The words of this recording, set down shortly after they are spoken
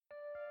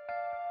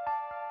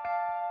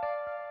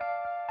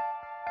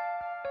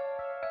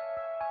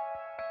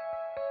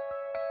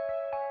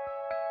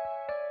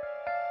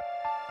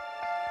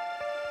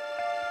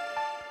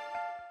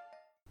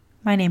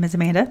My name is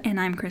Amanda. And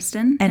I'm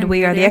Kristen. And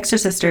we are the Extra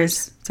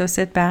Sisters. So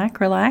sit back,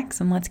 relax,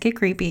 and let's get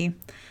creepy.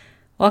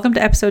 Welcome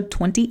to episode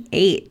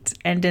 28.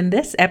 And in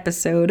this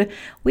episode,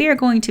 we are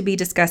going to be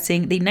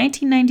discussing the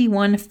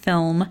 1991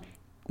 film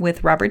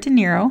with Robert De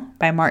Niro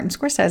by Martin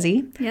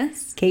Scorsese.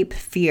 Yes. Cape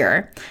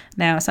Fear.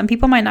 Now, some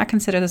people might not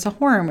consider this a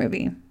horror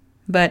movie,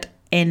 but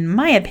in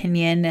my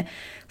opinion,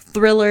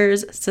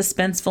 thrillers,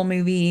 suspenseful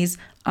movies,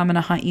 I'm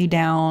gonna hunt you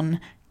down,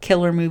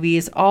 killer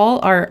movies, all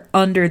are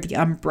under the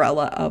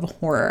umbrella of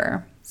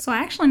horror. So I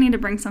actually need to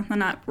bring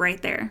something up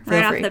right there,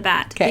 right off the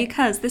bat. Okay.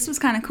 Because this was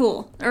kind of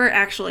cool. Or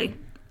actually,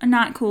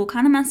 not cool,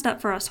 kind of messed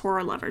up for us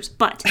horror lovers.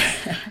 But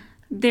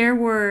there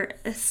were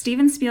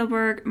Steven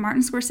Spielberg,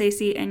 Martin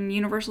Scorsese, and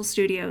Universal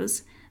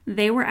Studios.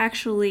 They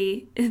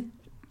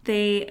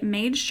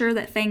made sure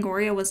that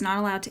Fangoria was not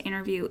allowed to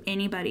interview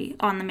anybody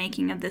on the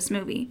making of this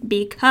movie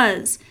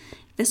because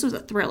this was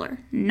a thriller,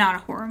 not a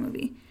horror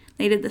movie.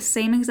 They did the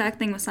same exact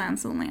thing with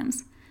Silence of the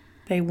Lambs.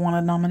 They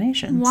wanted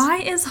nominations. Why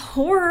is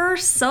horror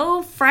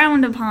so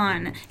frowned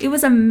upon? It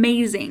was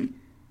amazing.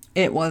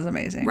 It was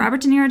amazing.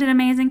 Robert De Niro did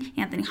amazing.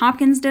 Anthony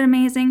Hopkins did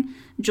amazing.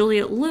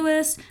 Juliette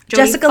Lewis. Jodie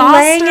Jessica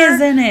Foster. Lange is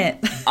in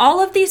it.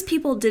 All of these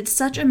people did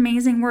such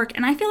amazing work.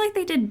 And I feel like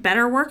they did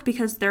better work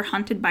because they're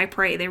hunted by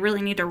prey. They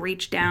really need to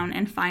reach down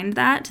and find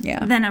that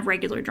than a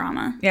regular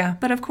drama. Yeah.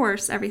 But of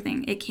course,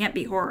 it can't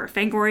be horror.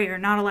 Fangoria are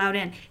not allowed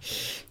in.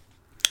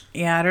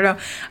 Yeah, I don't know.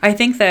 I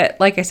think that,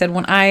 like I said,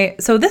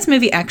 so this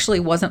movie actually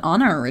wasn't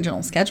on our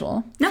original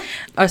schedule. No.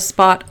 A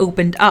spot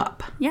opened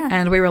up. Yeah.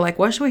 And we were like,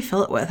 what should we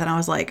fill it with? And I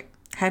was like,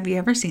 have you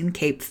ever seen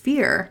Cape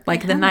Fear?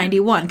 Like the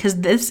 91,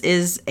 because this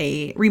is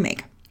a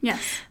remake. Yes.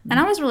 And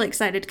I was really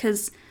excited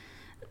because,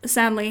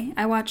 sadly,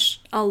 I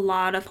watch a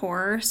lot of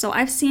horror. So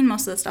I've seen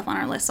most of the stuff on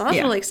our list. So I was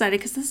really excited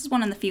because this is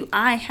one of the few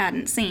I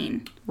hadn't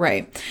seen.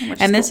 Right.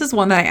 And this is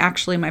one that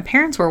my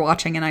parents were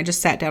watching, and I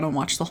just sat down and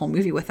watched the whole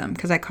movie with them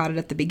because I caught it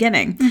at the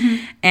beginning.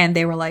 Mm-hmm. And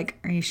they were like,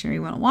 are you sure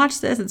you want to watch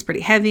this? It's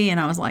pretty heavy. And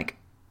I was like,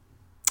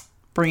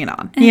 bring it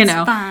on. It's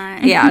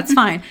fine. Yeah, it's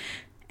fine.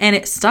 And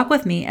it stuck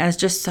with me as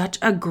just such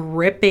a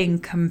gripping,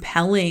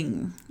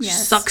 compelling,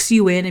 sucks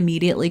you in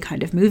immediately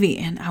kind of movie.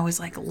 And I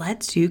was like,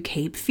 let's do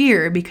Cape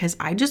Fear because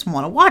I just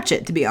want to watch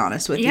it, to be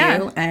honest with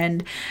you.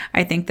 And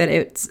I think that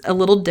it's a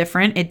little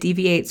different. It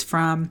deviates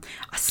from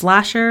a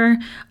slasher,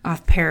 a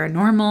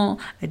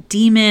paranormal, a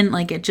demon.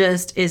 Like, it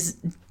just is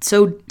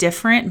so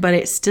different, but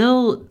it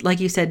still, like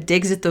you said,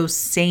 digs at those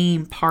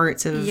same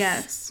parts of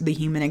the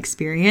human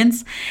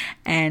experience.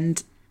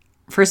 And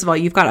first of all,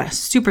 you've got a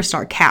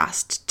superstar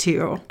cast,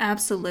 too.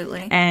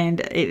 Absolutely.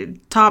 And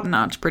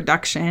top-notch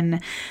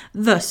production.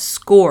 The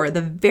score,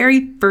 the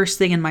very first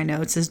thing in my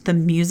notes is the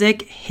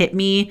music hit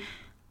me,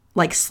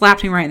 like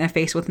slapped me right in the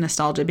face with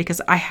nostalgia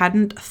because I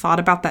hadn't thought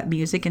about that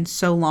music in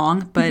so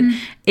long, but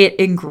it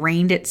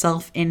ingrained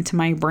itself into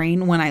my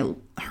brain when I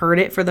heard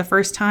it for the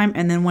first time.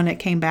 And then when it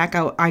came back,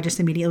 I just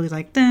immediately was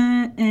like,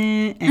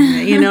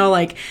 and,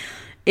 like,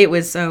 it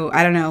was so,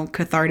 I don't know,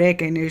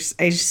 cathartic. And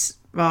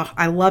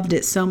I loved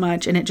it so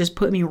much, and it just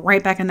put me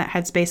right back in that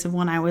headspace of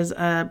when I was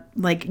a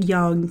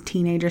young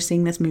teenager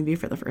seeing this movie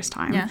for the first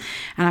time. Yeah.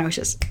 And I was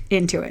just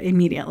into it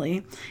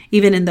immediately.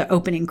 Even in the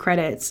opening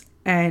credits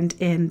and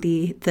in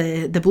the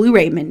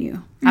Blu-ray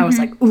menu, I was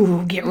like,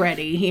 ooh, get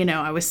ready.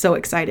 I was so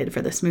excited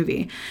for this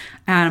movie.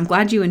 And I'm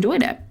glad you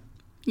enjoyed it.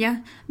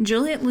 Yeah.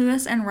 Juliette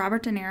Lewis and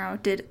Robert De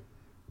Niro did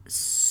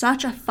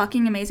such a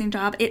fucking amazing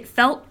job. It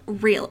felt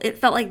real. It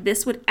felt like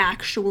this would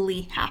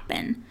actually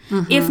happen.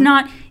 If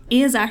not,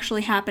 is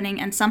actually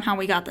happening, and somehow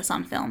we got this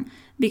on film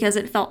because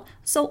it felt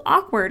so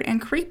awkward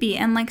and creepy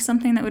and like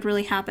something that would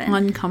really happen.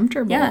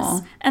 Uncomfortable.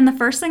 Yes. And the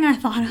first thing I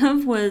thought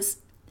of was,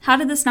 how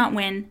did this not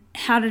win?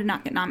 How did it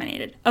not get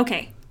nominated?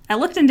 Okay, I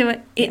looked into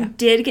it. It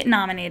did get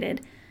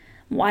nominated.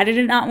 Why did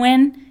it not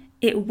win?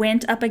 It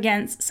went up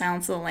against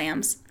Silence of the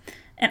Lambs.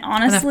 And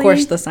honestly... And of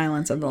course, The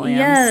Silence of the Lambs.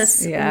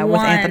 Yes. Yeah,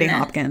 with Anthony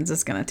Hopkins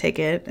is going to take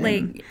it.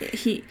 Like,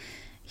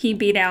 he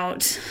beat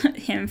out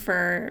him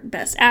for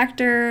Best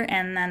Actor,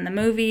 and then the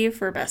movie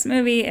for Best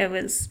Movie. It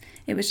was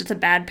just a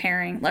bad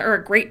pairing, or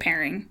a great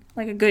pairing.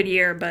 Like, a good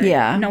year, but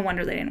no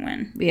wonder they didn't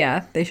win.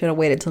 Yeah, they should have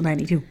waited till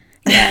 92.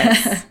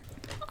 Yes.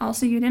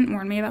 Also, you didn't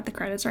warn me about the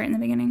credits right in the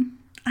beginning.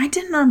 I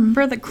didn't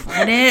remember the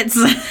credits.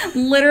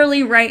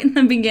 Literally right in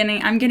the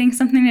beginning, I'm getting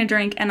something to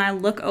drink, and I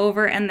look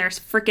over, and there's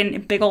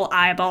freaking big ol'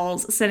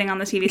 eyeballs sitting on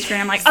the TV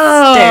screen. I'm like,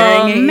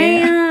 oh,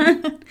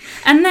 man.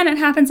 And then it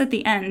happens at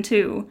the end,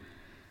 too.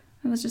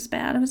 It was just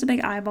bad. It was a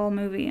big eyeball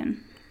movie.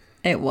 And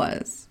it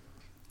was.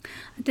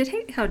 I did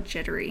hate how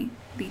jittery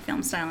the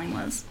film styling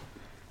was.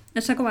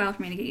 It took a while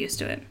for me to get used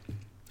to it.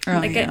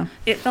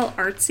 It felt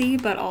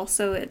artsy, but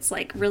also it's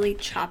like really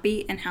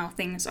choppy in how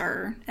things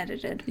are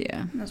edited.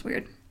 Yeah. It was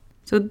weird.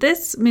 So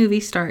this movie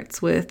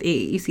starts with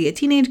you see a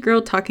teenage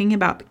girl talking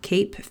about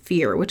Cape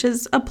Fear, which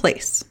is a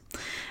place.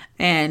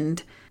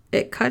 And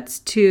it cuts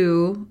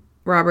to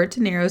Robert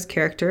De Niro's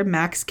character,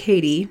 Max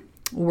Cady,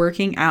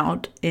 working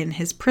out in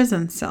his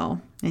prison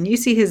cell. And you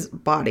see his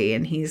body,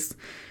 and he's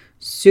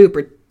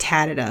super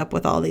tatted up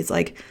with all these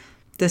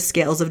the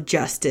scales of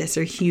justice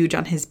are huge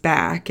on his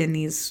back, and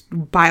these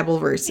Bible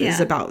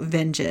verses about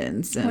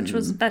vengeance. And which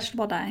was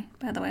vegetable dye,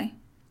 by the way.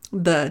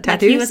 The tattoos?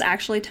 Like he was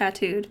actually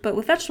tattooed, but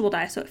with vegetable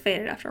dye, so it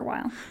faded after a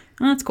while.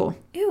 Oh, that's cool.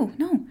 Ew,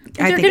 no.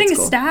 I You're think getting it's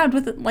cool. stabbed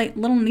with like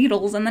little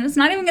needles, and then it's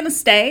not even going to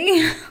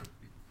stay.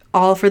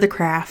 All for the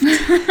craft.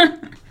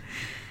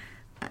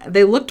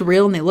 They looked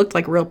real, and they looked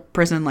like real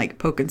person, like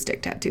poke and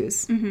stick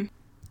tattoos. Mm-hmm.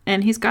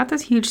 And he's got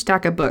this huge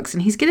stack of books,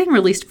 and he's getting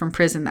released from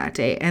prison that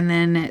day. And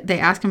then they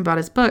ask him about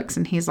his books,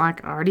 and he's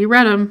like, I already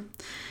read them.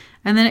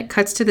 And then it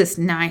cuts to this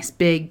nice,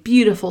 big,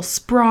 beautiful,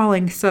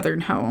 sprawling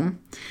southern home.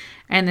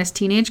 And this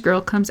teenage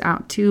girl comes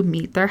out to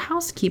meet their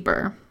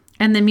housekeeper.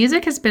 And the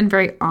music has been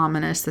very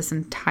ominous this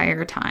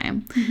entire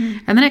time. Mm-hmm.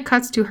 And then it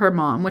cuts to her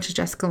mom, which is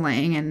Jessica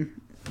Lange.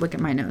 And look at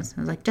my nose.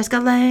 I was like, Jessica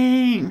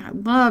Lange. I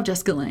love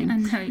Jessica Lange. I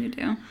know you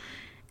do.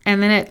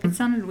 And then it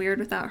sounded weird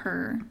without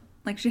her.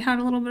 Like, she had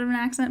a little bit of an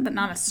accent, but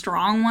not a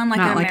strong one, like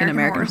not an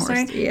American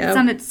Horse. Yeah. It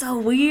sounded so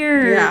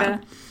weird. Yeah.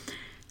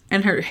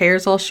 And her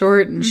hair's all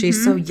short, and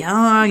she's so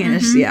young, and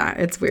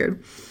it's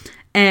weird.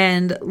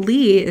 And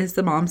Lee is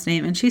the mom's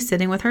name, and she's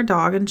sitting with her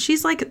dog, and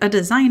she's like a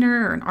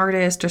designer or an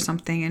artist or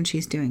something, and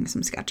she's doing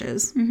some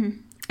sketches. Mm-hmm.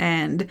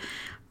 And,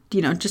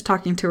 just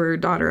talking to her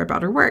daughter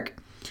about her work.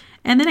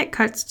 And then it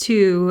cuts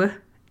to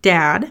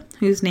Dad,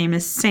 whose name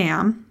is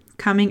Sam,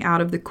 coming out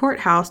of the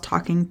courthouse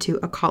talking to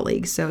a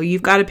colleague. So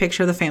you've got a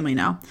picture of the family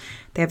now.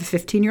 They have a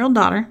 15-year-old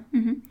daughter.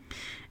 Mm-hmm.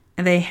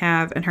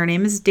 And her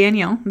name is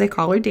Danielle. They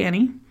call her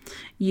Danny.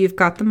 You've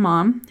got the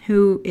mom,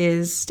 who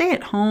is stay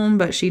at home,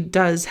 but she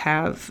has a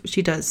job of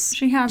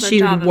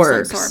some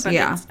sort, but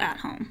it's at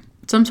home.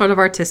 Some sort of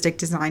artistic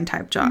design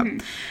type job. Mm-hmm.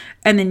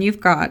 And then you've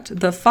got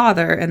the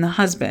father and the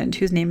husband,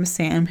 whose name is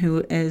Sam,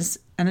 who is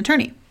an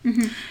attorney.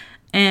 Mm-hmm.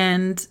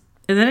 And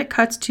then it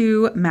cuts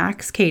to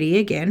Max Cady,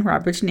 again,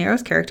 Robert De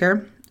Niro's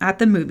character, at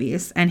the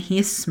movies. And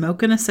he's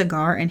smoking a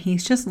cigar, and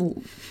he's just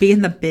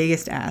being the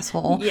biggest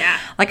asshole. Yeah.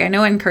 Like, I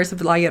know in Curse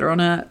of La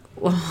Llorona,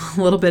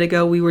 a little bit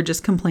ago, we were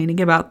just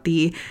complaining about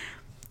the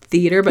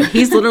theater. But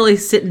he's literally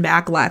sitting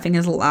back, laughing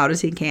as loud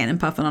as he can and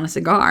puffing on a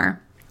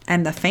cigar.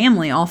 And the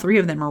family, all three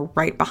of them, are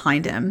right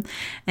behind him.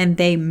 And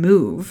they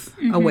move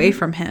away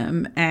from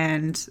him.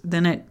 And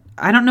then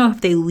I don't know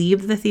if they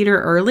leave the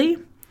theater early,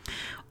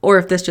 or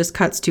if this just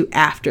cuts to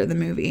after the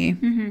movie.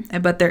 Mm-hmm.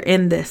 But they're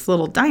in this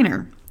little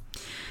diner.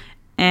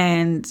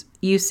 And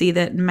you see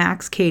that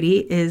Max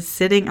Cady is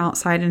sitting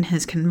outside in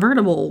his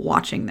convertible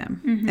watching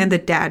them. Mm-hmm. And the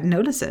dad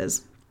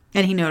notices.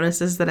 And he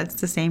notices that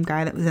it's the same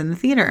guy that was in the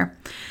theater.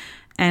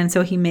 And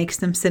so he makes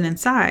them sit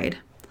inside.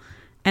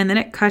 And then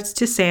it cuts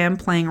to Sam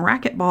playing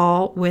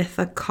racquetball with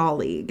a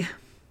colleague.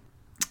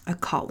 A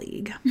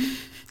colleague.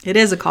 It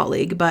is a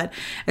colleague, but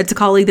it's a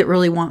colleague that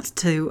really wants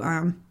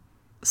to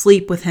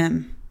sleep with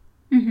him.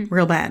 Mm-hmm.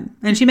 Real bad.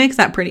 And she makes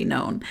that pretty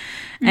known.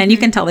 Mm-hmm. And you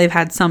can tell they've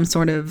had some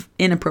sort of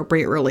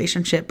inappropriate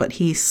relationship, but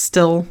he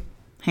still,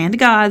 hand to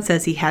God,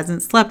 says he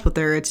hasn't slept with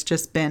her. It's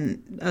just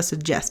been a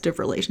suggestive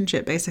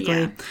relationship,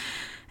 basically. Yeah.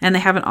 And they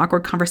have an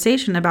awkward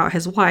conversation about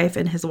his wife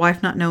and his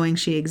wife not knowing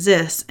she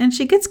exists. And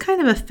she gets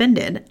kind of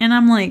offended. And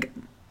I'm like,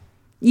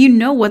 you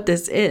know what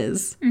this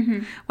is.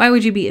 Mm-hmm. Why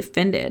would you be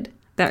offended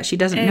that she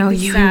doesn't know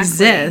you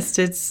exist?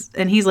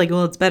 And he's like,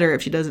 well, it's better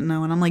if she doesn't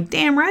know. And I'm like,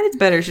 damn right, it's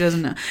better if she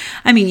doesn't know.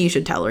 I mean, you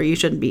should tell her. You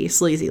shouldn't be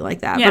sleazy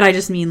like that. Yeah. But I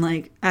just mean,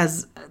 like,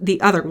 as the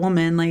other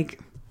woman, like,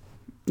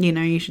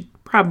 you should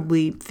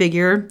probably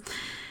figure.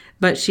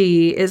 But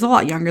she is a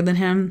lot younger than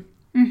him.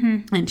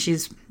 Mm-hmm. And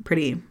she's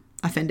pretty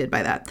offended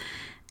by that.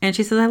 And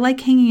she says, I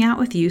like hanging out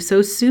with you,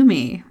 so sue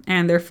me.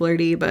 And they're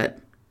flirty, but,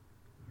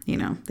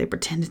 they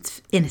pretend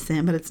it's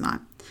innocent, but it's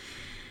not.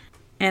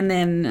 And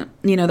then,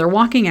 they're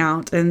walking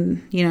out,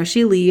 and,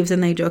 she leaves,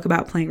 and they joke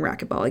about playing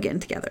racquetball again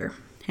together.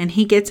 And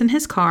he gets in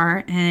his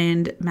car,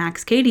 and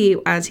Max Cady,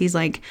 as he's,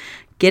 like,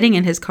 getting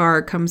in his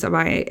car, comes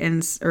by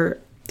or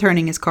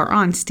turning his car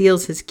on,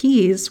 steals his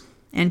keys,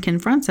 and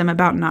confronts him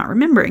about not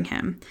remembering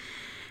him.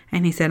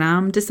 And he said,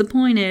 I'm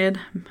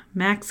disappointed.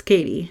 Max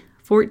Cady.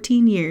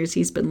 14 years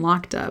he's been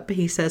locked up.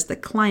 He says the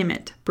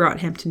climate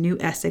brought him to New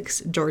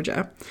Essex,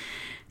 Georgia.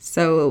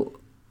 So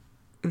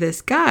this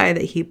guy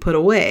that he put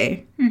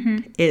away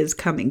is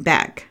coming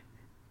back.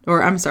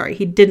 Or I'm sorry,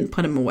 he didn't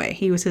put him away.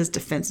 He was his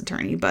defense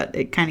attorney, but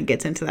it kind of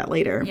gets into that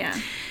later. Yeah.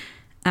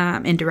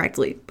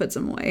 Indirectly puts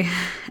him away.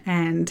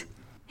 And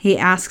he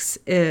asks,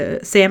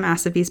 Sam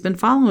asks if he's been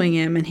following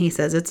him, and he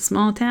says, it's a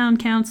small town,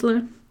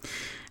 counselor.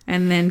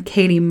 And then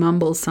Katie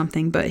mumbles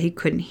something, but he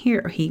couldn't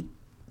hear. He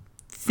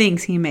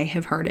thinks he may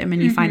have heard him,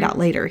 and you find out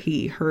later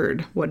he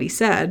heard what he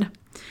said.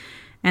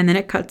 And then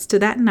it cuts to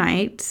that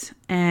night,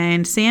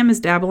 and Sam is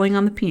dabbling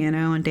on the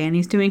piano, and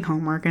Danny's doing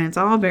homework, and it's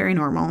all very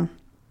normal.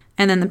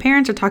 And then the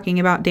parents are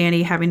talking about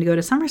Danny having to go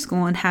to summer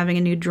school and having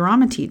a new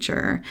drama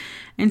teacher,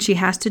 and she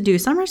has to do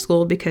summer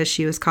school because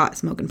she was caught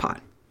smoking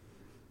pot.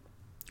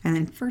 And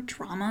then for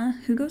drama?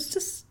 Who goes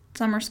to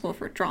summer school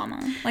for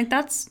drama? Like,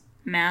 that's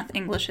math,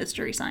 English,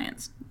 history,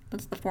 science.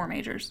 That's the 4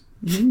 majors.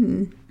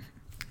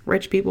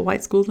 Rich people,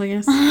 white schools, I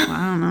guess. Well,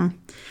 I don't know.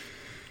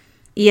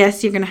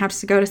 yes, you're going to have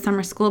to go to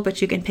summer school,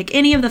 but you can pick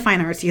any of the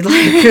fine arts you'd like.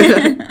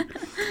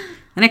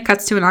 And it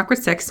cuts to an awkward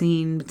sex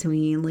scene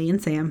between Lee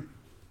and Sam.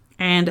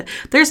 And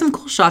there's some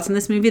cool shots in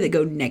this movie that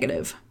go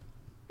negative.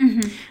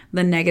 Mm-hmm.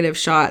 The negative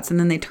shots, and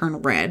then they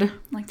turn red.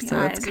 Like the so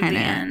eyes it's at kind the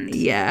of, end.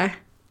 yeah.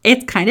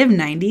 It's kind of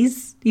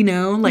 90s, you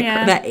know, like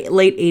that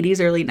late 80s,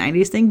 early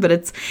 90s thing. But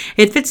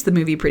it fits the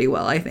movie pretty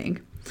well, I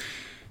think.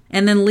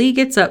 And then Lee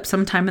gets up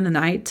sometime in the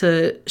night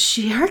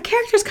her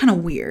character's kind of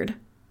weird.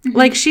 Mm-hmm.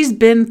 Like, she's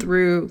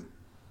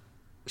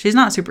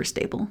not super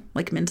stable,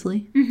 like,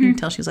 mentally. Mm-hmm. You can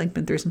tell she's, like,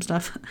 been through some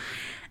stuff.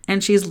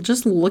 And she's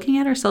just looking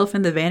at herself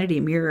in the vanity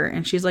mirror,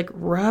 and she's, like,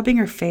 rubbing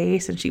her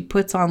face, and she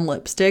puts on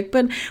lipstick.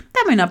 But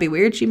that might not be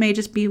weird. She may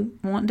just be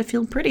wanting to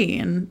feel pretty,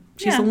 and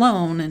she's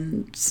alone,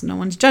 and just no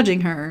one's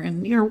judging her,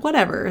 and, you know,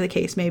 whatever the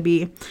case may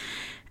be.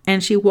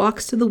 And she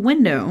walks to the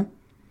window,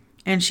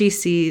 and she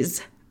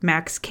sees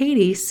Max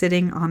Cady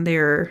sitting on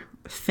their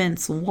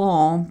fence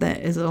wall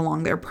that is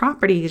along their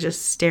property,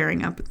 just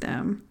staring up at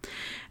them.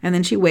 And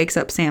then she wakes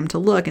up Sam to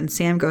look, and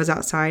Sam goes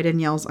outside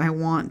and yells, "I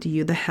want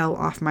you the hell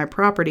off my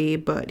property,"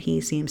 but he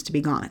seems to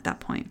be gone at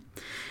that point.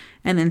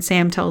 And then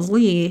Sam tells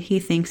Lee he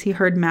thinks he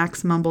heard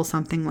Max mumble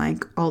something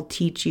like, "I'll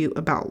teach you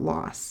about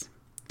loss."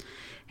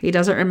 He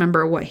doesn't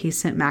remember what he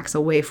sent Max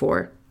away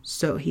for,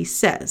 so he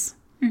says.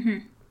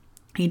 Mm-hmm.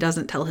 He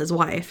doesn't tell his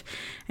wife.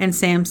 And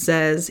Sam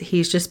says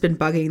he's just been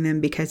bugging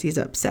them because he's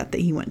upset that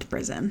he went to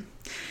prison.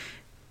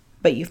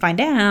 But you find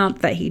out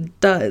that he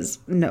does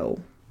know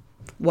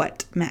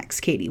what Max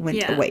Cady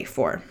went away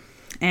for.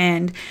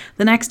 And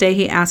the next day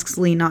he asks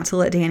Lee not to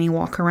let Danny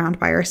walk around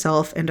by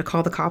herself and to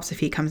call the cops if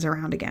he comes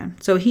around again.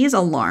 So he's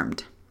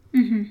alarmed.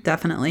 Mm-hmm.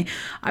 Definitely.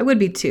 I would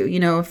be too. You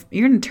know, if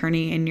you're an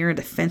attorney and you're a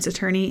defense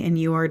attorney and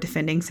you are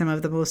defending some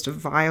of the most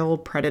vile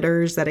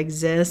predators that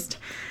exist,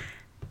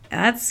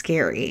 that's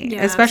scary.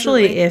 Yeah,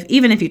 especially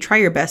even if you try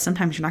your best,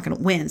 sometimes you're not going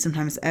to win.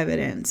 Sometimes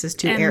evidence is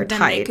too airtight.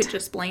 And then they could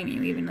just blame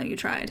you even though you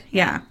tried.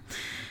 Yeah.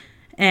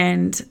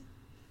 And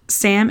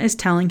Sam is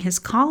telling his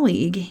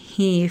colleague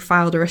he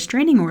filed a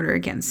restraining order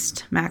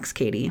against Max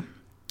Cady.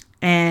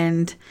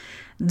 And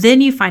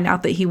then you find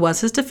out that he was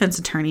his defense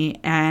attorney.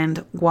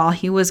 And while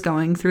he was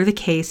going through the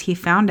case, he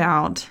found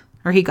out,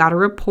 or he got a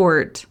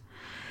report,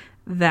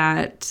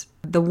 that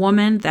the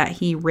woman that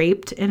he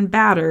raped and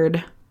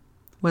battered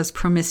was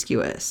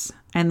promiscuous.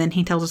 And then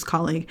he tells his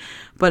colleague,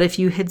 but if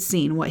you had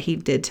seen what he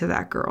did to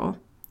that girl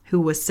who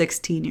was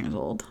 16 years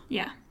old.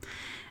 Yeah.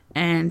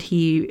 And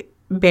he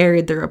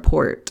buried the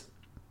report.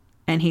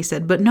 And he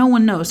said, but no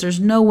one knows. There's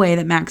no way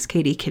that Max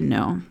Cady can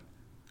know.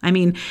 I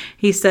mean,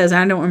 he says,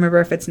 I don't remember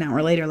if it's now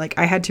or later, like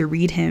I had to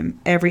read him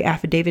every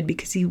affidavit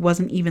because he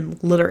wasn't even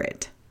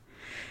literate.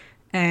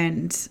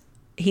 And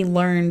he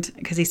learned,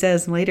 because he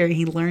says later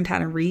he learned how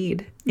to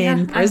read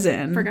in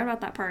prison. I forgot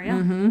about that part, yeah.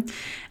 Mm-hmm.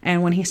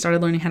 And when he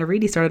started learning how to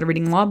read, he started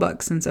reading law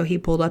books. And so he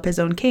pulled up his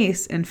own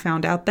case and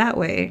found out that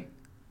way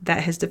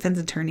that his defense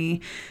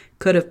attorney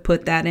could have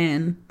put that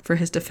in for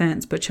his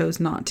defense, but chose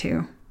not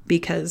to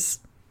because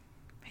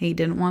he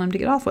didn't want him to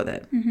get off with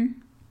it. Mm-hmm.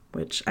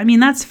 Which, I mean,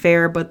 that's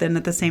fair, but then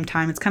at the same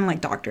time, it's kind of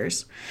like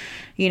doctors.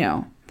 You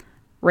know,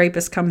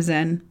 rapist comes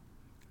in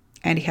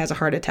and he has a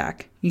heart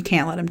attack. You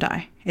can't let him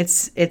die.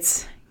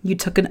 It's you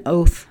took an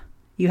oath.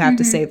 You have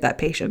to save that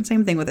patient.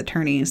 Same thing with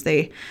attorneys.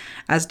 They,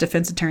 as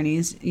defense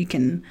attorneys, you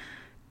can,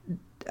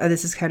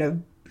 this is kind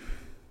of,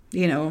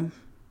 you know,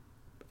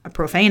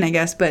 profane, I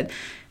guess, but,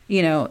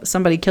 you know,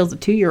 somebody kills a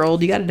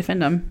 2-year-old, you got to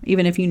defend them,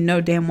 even if you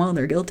know damn well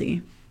they're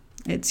guilty.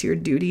 It's your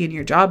duty and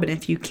your job, and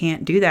if you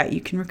can't do that,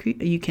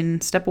 you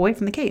can step away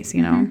from the case,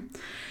 you know.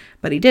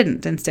 But he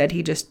didn't. Instead,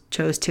 he just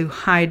chose to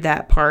hide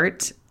that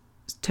part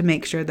to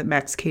make sure that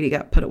Max Cady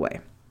got put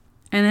away.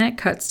 And then it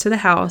cuts to the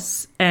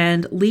house,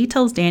 and Lee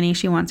tells Danny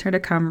she wants her to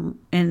come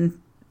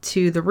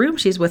into the room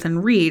she's with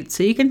and read.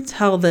 So you can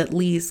tell that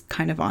Lee's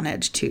kind of on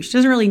edge too. She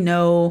doesn't really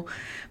know,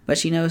 but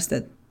she knows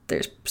that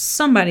there's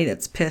somebody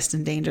that's pissed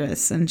and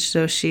dangerous. And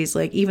so she's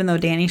like, even though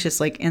Danny's just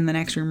like in the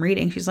next room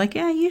reading, she's like,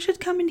 yeah, you should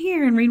come in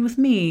here and read with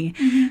me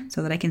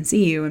so that I can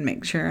see you and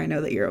make sure I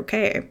know that you're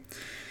okay.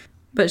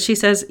 But she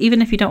says,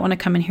 even if you don't want to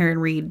come in here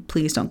and read,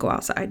 please don't go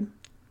outside.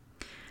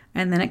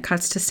 And then it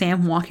cuts to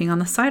Sam walking on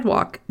the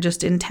sidewalk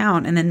just in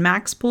town. And then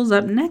Max pulls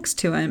up next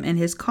to him in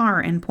his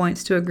car and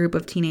points to a group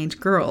of teenage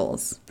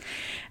girls.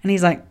 And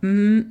he's like,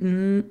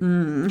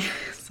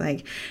 It's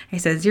like, he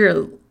says,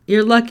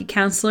 you're lucky,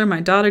 counselor.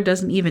 My daughter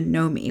doesn't even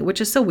know me,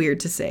 which is so weird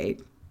to say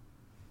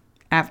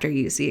after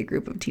you see a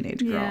group of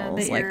teenage girls. Yeah,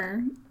 that like,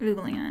 you're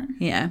Googling it.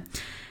 Yeah.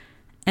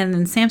 And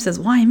then Sam says,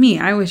 why me?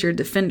 I was your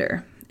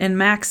defender. And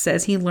Max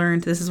says he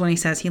learned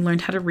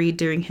how to read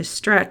during his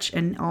stretch,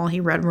 and all he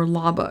read were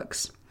law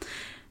books.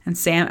 And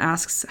Sam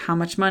asks how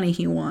much money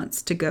he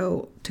wants to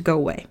go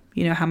away.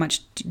 You know, how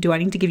much do I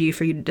need to give you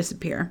for you to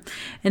disappear?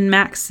 And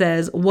Max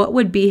says, what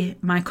would be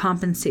my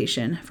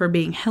compensation for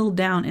being held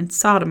down and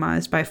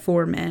sodomized by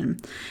 4 men?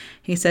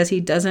 He says he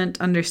doesn't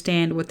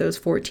understand what those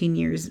 14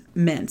 years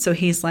meant. So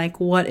he's like,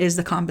 what is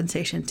the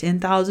compensation?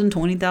 10,000,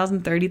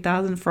 20,000,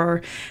 30,000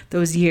 for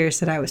those years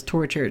that I was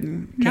tortured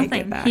and can't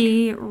get back.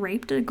 He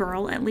raped a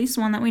girl, at least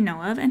one that we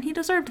know of, and he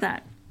deserved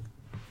that.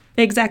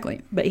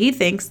 Exactly. But he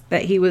thinks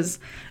that he was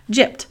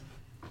gypped.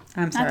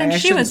 I'm sorry, I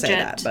shouldn't say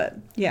that, but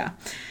yeah.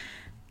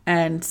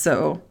 And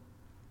so,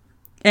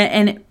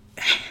 and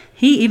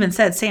he even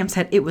said, Sam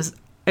said it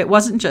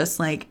wasn't just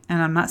like,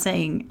 and I'm not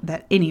saying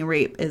that any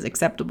rape is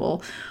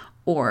acceptable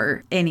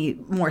or any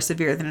more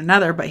severe than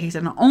another, but he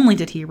said not only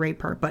did he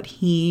rape her, but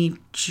he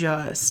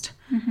just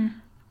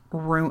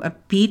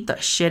beat the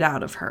shit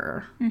out of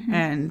her.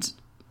 And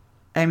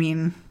I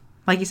mean,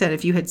 like you said,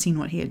 if you had seen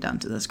what he had done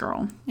to this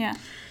girl. Yeah.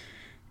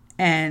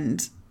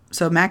 And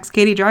so Max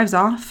Cady drives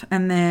off,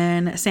 and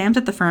then Sam's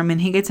at the firm,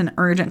 and he gets an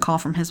urgent call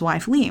from his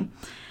wife, Lee.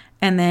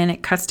 And then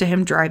it cuts to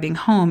him driving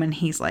home, and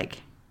he's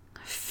like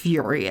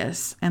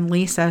furious. And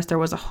Lee says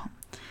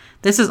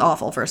this is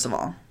awful, first of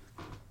all.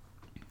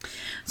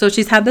 So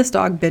she's had this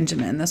dog,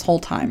 Benjamin, this whole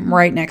time,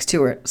 right next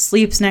to her. It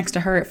sleeps next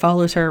to her. It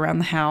follows her around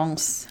the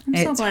house.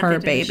 It's so her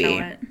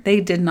baby. They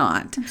did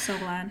not. I'm so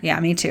glad. Yeah,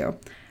 me too.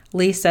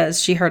 Lee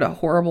says she heard a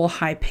horrible,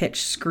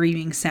 high-pitched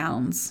screaming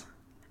sounds.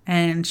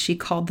 And she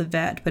called the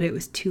vet, but it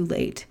was too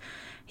late.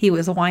 He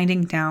was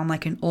winding down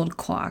like an old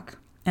clock.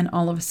 And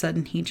all of a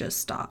sudden, he just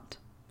stopped.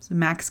 So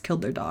Max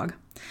killed their dog.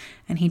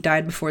 And he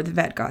died before the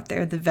vet got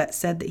there. The vet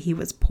said that he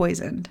was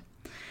poisoned.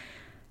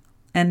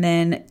 And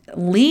then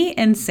Lee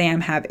and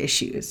Sam have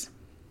issues.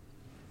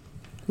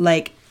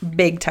 Like,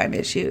 big time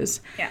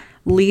issues. Yeah.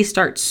 Lee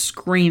starts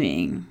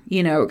screaming.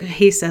 You know,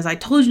 he says, I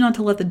told you not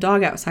to let the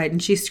dog outside.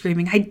 And she's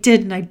screaming, I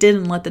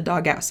didn't let the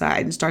dog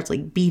outside. And starts,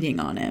 like, beating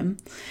on him.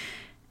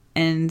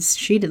 And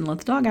she didn't let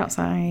the dog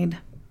outside.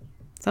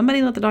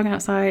 Somebody let the dog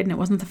outside, and it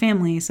wasn't the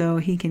family, so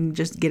he can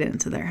just get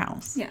into their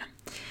house. Yeah.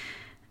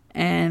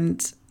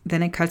 And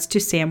then it cuts to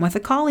Sam with a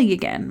colleague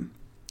again.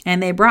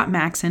 And they brought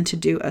Max in to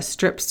do a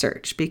strip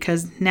search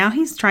because now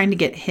he's trying to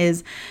get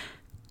his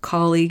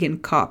colleague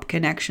and cop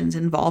connections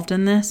involved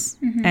in this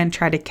and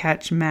try to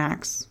catch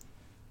Max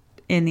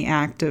in the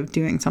act of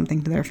doing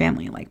something to their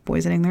family, like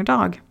poisoning their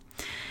dog.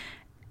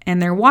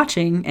 And they're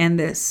watching, and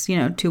this,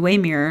 two-way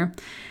mirror.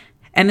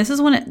 And this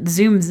is when it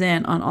zooms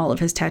in on all of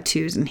his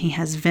tattoos, and he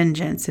has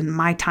vengeance and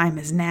my time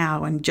is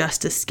now and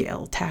justice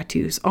scale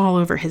tattoos all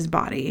over his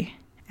body.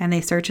 And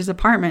they search his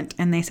apartment,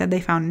 and they said they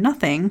found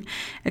nothing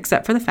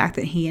except for the fact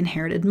that he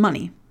inherited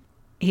money.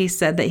 He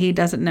said that he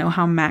doesn't know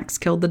how Max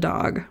killed the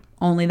dog,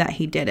 only that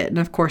he did it. And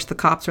of course the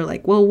cops are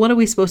like, well, what are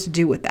we supposed to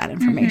do with that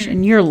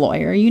information? You're a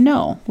lawyer,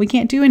 we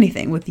can't do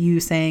anything with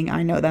you saying,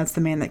 I know that's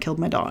the man that killed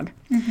my dog.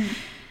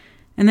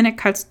 And then it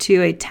cuts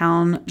to a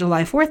town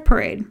July 4th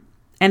parade.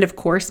 And of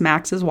course,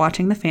 Max is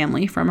watching the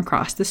family from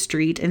across the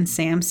street, and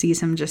Sam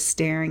sees him just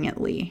staring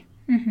at Lee.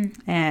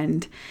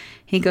 And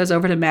he goes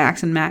over to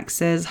Max, and Max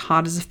says,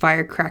 hot as a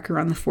firecracker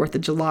on the 4th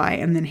of July.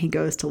 And then he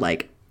goes to,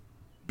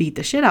 beat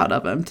the shit out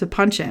of him, to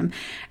punch him.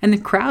 And the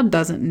crowd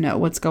doesn't know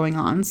what's going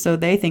on, so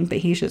they think that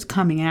he's just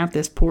coming at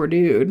this poor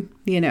dude,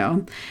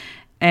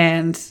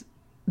 And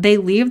they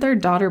leave their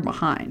daughter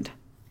behind,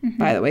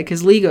 by the way,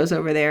 because Lee goes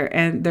over there,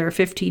 and their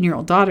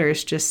 15-year-old daughter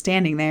is just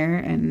standing there,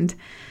 and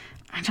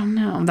I don't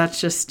know.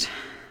 That's just...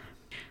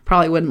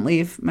 Probably wouldn't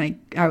leave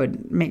I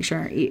would make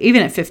sure,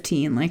 even at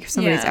 15, if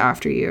somebody's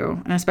after you,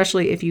 and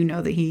especially if you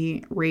know that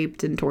he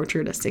raped and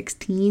tortured a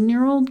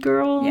 16-year-old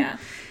girl. Yeah.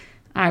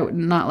 I would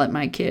not let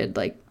my kid,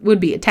 would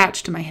be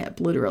attached to my hip,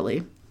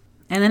 literally.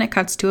 And then it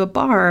cuts to a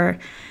bar,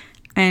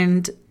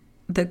 and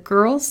the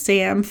girl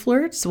Sam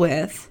flirts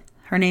with,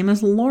 her name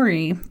is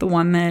Lori, the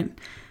one that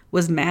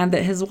was mad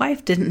that his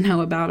wife didn't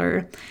know about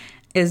her,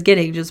 is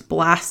getting just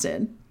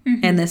blasted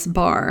in this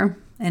bar.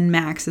 And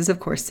Max is, of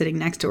course, sitting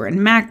next to her.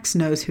 And Max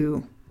knows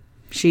who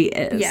she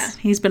is. Yeah.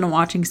 He's been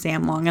watching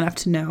Sam long enough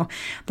to know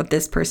that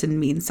this person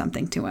means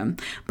something to him.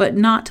 But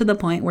not to the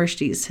point where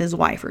she's his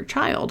wife or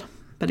child.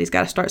 But he's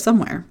got to start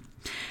somewhere.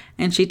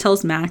 And she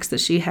tells Max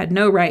that she had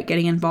no right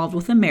getting involved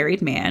with a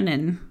married man.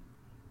 And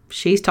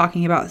she's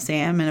talking about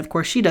Sam. And, of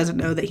course, she doesn't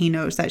know that he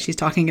knows that she's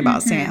talking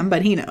about Sam.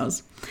 But he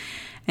knows.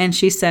 And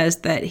she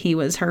says that he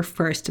was her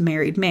first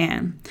married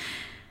man.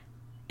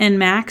 And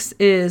Max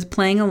is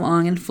playing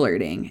along and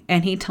flirting,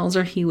 and he tells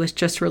her he was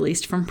just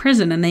released from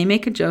prison, and they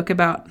make a joke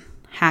about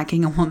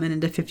hacking a woman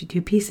into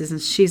 52 pieces, and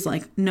she's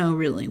like, no,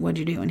 really, what'd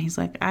you do? And he's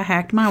like, I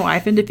hacked my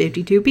wife into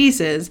 52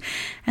 pieces,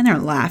 and they're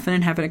laughing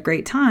and having a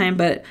great time,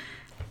 but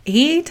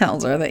he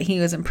tells her that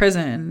he was in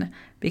prison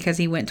because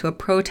he went to a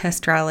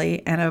protest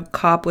rally, and a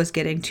cop was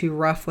getting too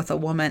rough with a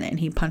woman, and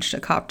he punched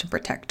a cop to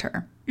protect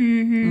her.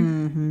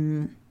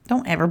 Don't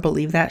ever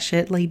believe that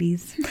shit,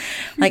 ladies.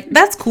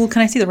 That's cool.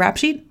 Can I see the rap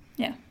sheet?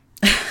 Yeah.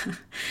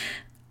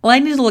 Well, I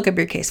need to look up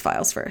your case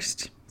files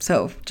first.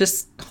 So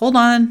just hold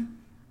on.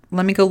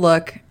 Let me go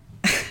look.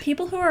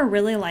 People who are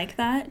really like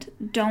that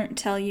don't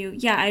tell you,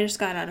 yeah, I just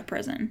got out of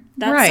prison.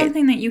 That's right.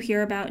 Something that you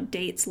hear about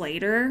dates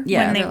later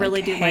when they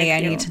really do hey, like you.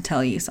 I need to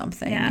tell you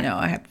something. Yeah.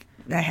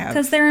 I have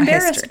because they're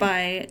embarrassed history.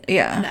 by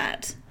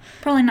that.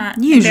 Probably not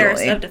Usually.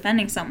 embarrassed of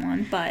defending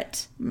someone,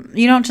 but...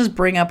 You don't just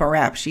bring up a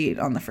rap sheet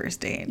on the first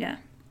date. Yeah.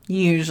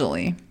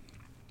 Usually.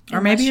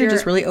 Or maybe you're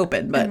just really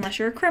open, but... Unless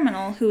you're a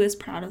criminal who is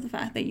proud of the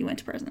fact that you went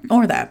to prison.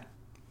 Or that.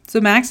 So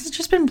Max has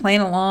just been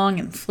playing along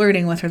and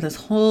flirting with her this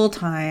whole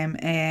time,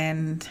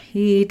 and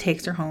he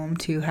takes her home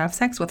to have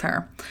sex with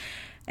her.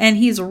 And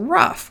he's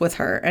rough with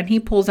her, and he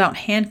pulls out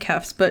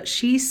handcuffs, but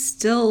she's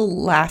still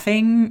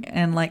laughing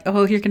and like,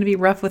 oh, you're going to be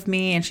rough with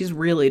me, and she's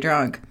really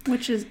drunk.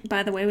 Which is,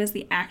 by the way, was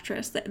the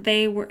actress.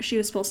 That she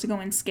was supposed to go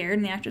in scared,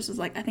 and the actress was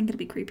like, I think it'll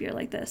be creepier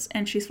like this.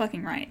 And she's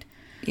fucking right.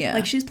 Yeah.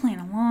 Like, she's playing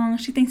along.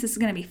 She thinks this is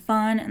going to be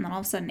fun, and then all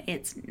of a sudden,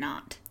 it's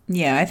not.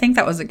 Yeah, I think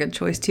that was a good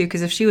choice, too,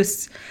 because if she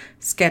was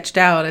sketched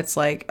out, it's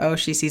like, oh,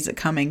 she sees it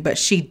coming, but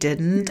she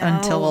didn't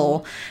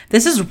until...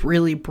 This is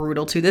really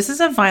brutal, too. This is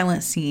a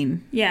violent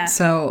scene. Yeah.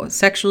 So,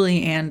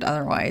 sexually and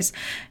otherwise.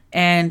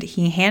 And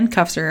he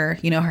handcuffs her,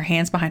 her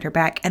hands behind her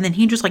back, and then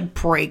he just, like,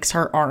 breaks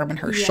her arm and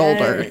her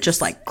shoulder, just,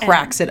 like,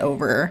 cracks it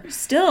over.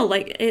 Still,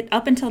 like,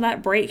 up until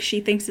that break,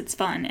 she thinks it's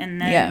fun, and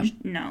then,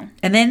 no.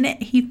 And then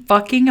he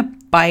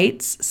fucking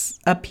bites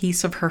a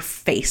piece of her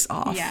face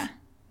off. Yeah.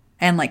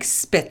 And, like,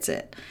 spits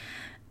it.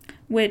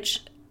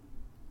 Which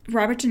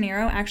Robert De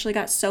Niro actually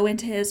got so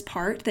into his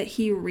part that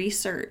he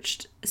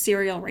researched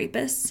serial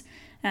rapists.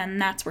 And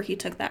that's where he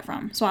took that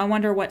from. So I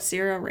wonder what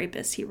serial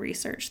rapist he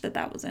researched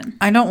that was in.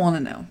 I don't want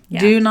to know. Yeah.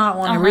 Do not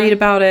want to read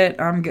about it.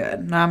 I'm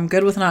good. I'm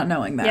good with not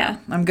knowing that. Yeah.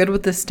 I'm good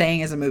with this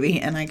staying as a movie.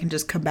 And I can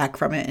just come back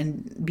from it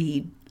and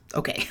be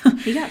okay.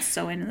 He got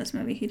so into this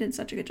movie. He did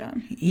such a good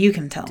job. You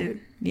can tell. Dude.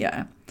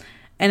 Yeah.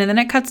 And then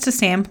it cuts to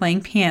Sam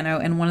playing piano.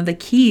 And one of the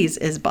keys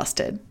is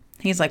busted.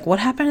 He's like, what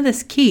happened to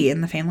this key?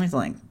 And the family's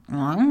like, well,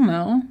 I don't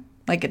know.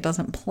 Like, it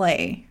doesn't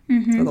play.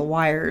 Mm-hmm. Or the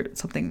wire,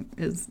 something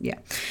is, yeah.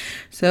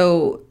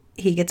 So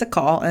he gets a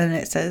call, and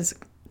it says,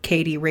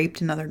 Katie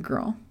raped another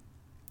girl.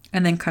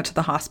 And then cut to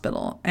the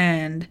hospital.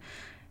 And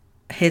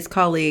his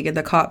colleague,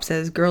 the cop,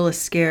 says, girl is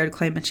scared,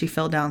 claiming she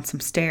fell down some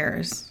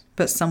stairs.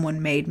 But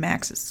someone made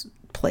Max's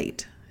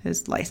plate,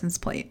 his license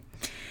plate.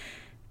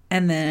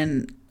 And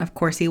then, of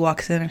course, he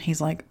walks in, and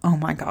he's like, oh,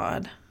 my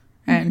God.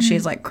 And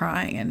she's like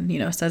crying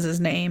and, says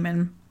his name.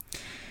 And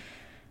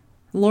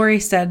Lori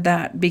said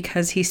that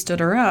because he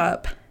stood her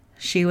up,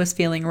 she was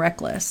feeling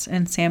reckless.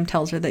 And Sam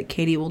tells her that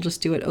Katie will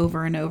just do it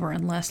over and over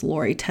unless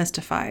Lori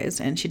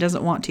testifies. And she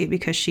doesn't want to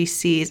because she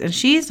sees, and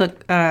she's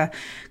a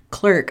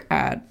clerk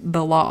at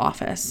the law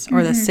office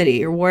or the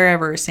city or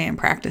wherever Sam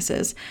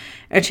practices.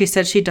 And she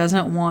said she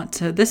doesn't want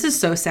to. This is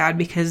so sad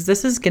because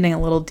this is getting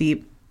a little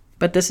deep,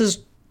 but this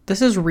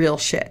is real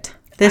shit.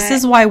 This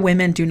is why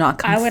women do not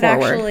come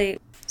forward.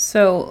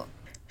 So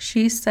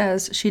she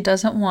says she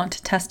doesn't want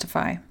to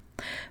testify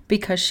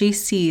because she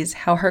sees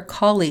how her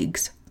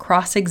colleagues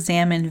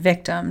cross-examine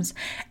victims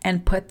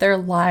and put their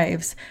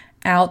lives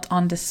out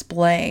on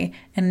display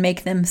and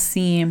make them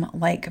seem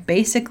like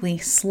basically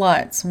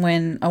sluts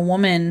when a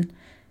woman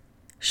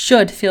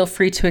should feel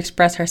free to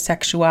express her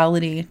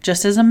sexuality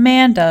just as a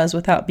man does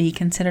without being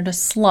considered a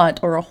slut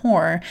or a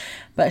whore.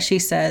 But she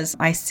says,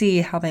 I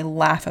see how they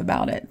laugh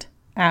about it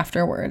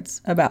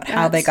afterwards, about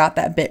how they got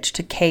that bitch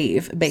to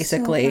cave,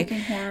 basically,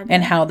 so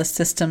and how the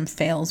system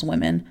fails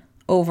women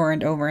over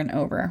and over and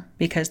over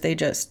because they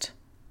just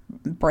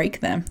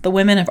break them. The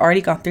women have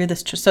already gone through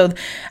this. So,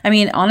 I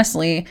mean,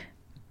 honestly,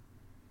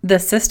 the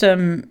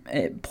system,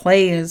 it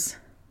plays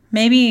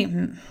maybe...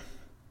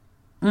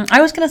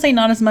 I was going to say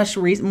not as much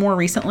more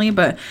recently,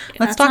 but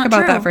let's talk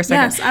about that for a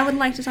second. Yes, I would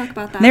like to talk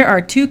about that. There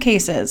are 2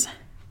 cases.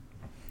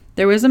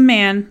 There was a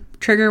man,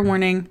 trigger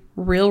warning,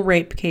 real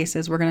rape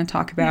cases we're going to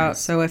talk about.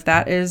 Yes. So if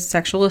that is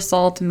sexual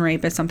assault and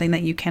rape is something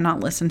that you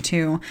cannot listen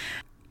to,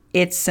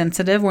 it's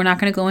sensitive. We're not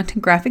going to go into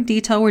graphic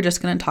detail. We're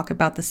just going to talk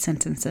about the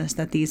sentences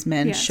that these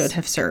men should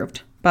have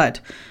served. But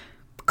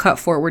cut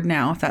forward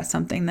now if that's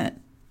something that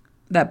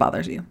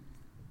bothers you.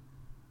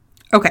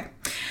 Okay.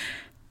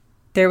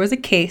 There was a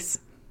case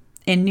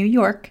in New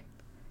York,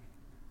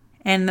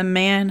 and the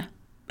man,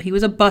 he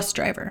was a bus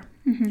driver,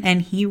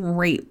 and he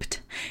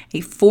raped a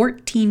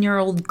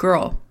 14-year-old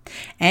girl,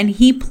 and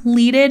he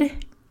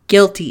pleaded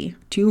guilty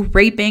to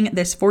raping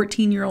this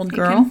 14-year-old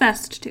girl. He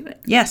confessed to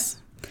it. Yes.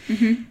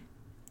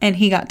 And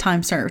he got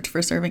time served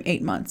for serving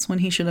 8 months when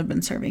he should have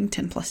been serving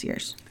 10 plus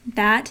years.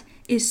 That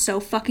is so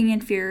fucking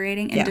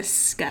infuriating and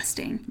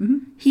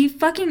disgusting. He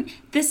fucking,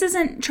 this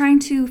isn't trying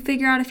to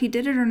figure out if he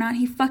did it or not.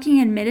 He fucking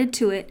admitted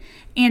to it.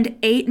 And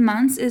 8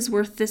 months is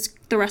worth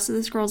the rest of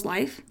this girl's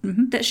life.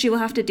 That she will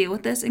have to deal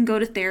with this and go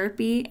to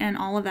therapy and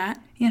all of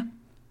that. Yeah.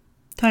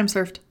 Time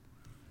served.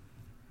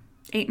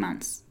 8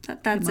 months.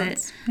 That's 8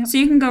 months. Yep. So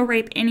you can go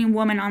rape any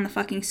woman on the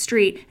fucking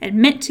street,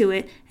 admit to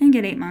it, and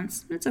get 8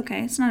 months. It's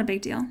okay. It's not a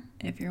big deal.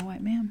 If you're a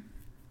white man.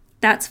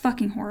 That's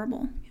fucking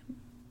horrible.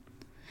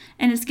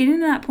 And it's getting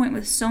to that point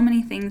with so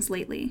many things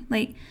lately.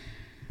 Like,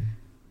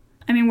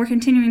 I mean, we're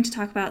continuing to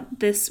talk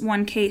about this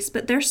one case,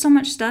 but there's so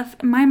much stuff.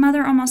 My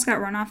mother almost got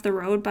run off the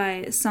road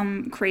by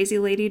some crazy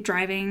lady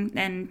driving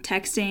and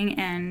texting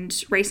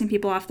and racing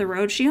people off the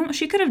road.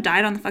 She could have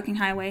died on the fucking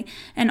highway.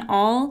 And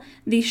all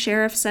the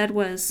sheriff said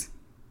was,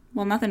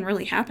 well, nothing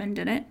really happened,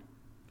 did it?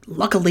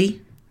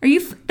 luckily.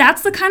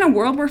 That's the kind of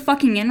world we're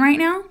fucking in right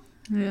now?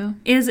 Yeah.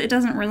 It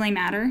doesn't really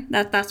matter.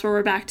 That's where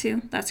we're back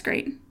to. That's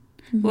great.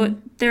 Well,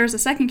 there's a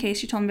second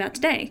case you told me about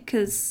today,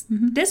 because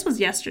this was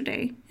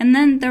yesterday, and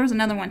then there was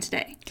another one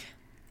today.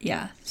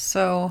 Yeah.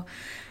 So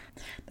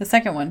the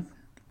second one,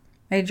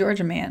 a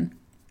Georgia man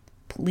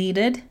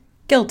pleaded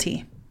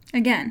guilty.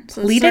 Again,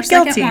 so Pleaded this is our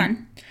second guilty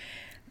one.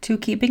 to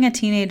keeping a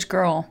teenage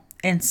girl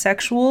in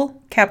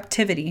sexual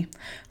captivity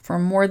for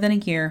more than a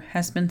year,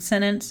 has been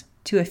sentenced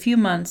to a few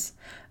months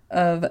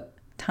of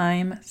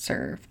time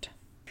served.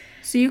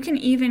 So you can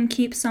even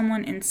keep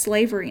someone in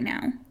slavery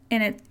now,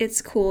 and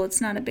it's cool.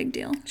 It's not a big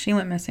deal. She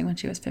went missing when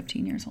she was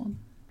 15 years old.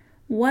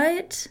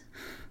 What?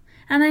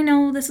 And I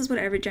know this is what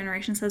every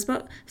generation says,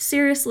 but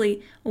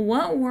seriously,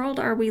 what world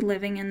are we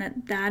living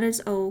in that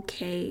is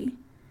okay?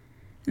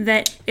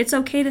 That it's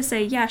okay to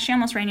say, yeah, she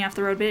almost ran you off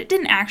the road, but it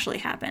didn't actually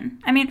happen.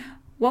 I mean,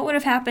 what would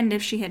have happened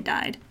if she had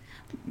died?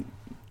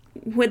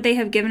 Would they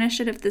have given a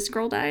shit if this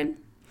girl died?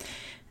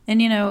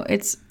 And,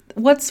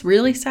 what's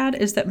really sad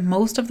is that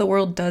most of the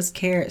world does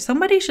care.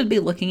 Somebody should be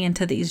looking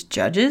into these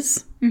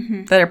judges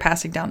that are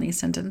passing down these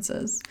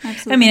sentences.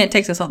 Absolutely. I mean, it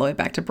takes us all the way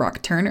back to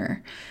Brock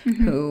Turner,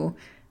 who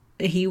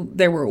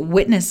there were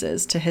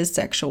witnesses to his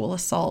sexual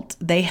assault.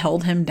 They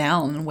held him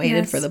down and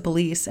waited for the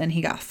police, and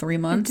he got 3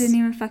 months. It didn't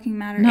even fucking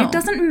matter. No. It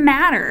doesn't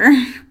matter.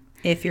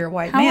 If you're a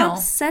white How male.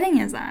 upsetting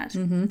is that?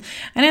 And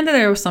I know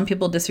there were some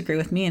people disagree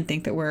with me and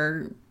think that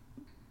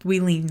we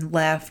lean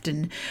left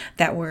and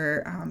that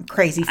we're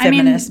crazy feminists. I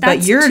mean, that's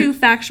but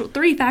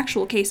three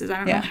factual cases. I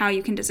don't know how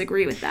you can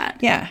disagree with that.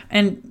 Yeah,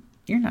 and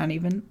you're not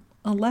even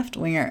a left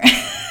winger.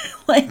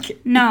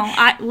 No,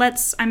 I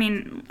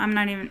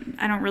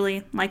don't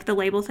really like the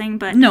label thing,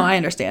 but no, I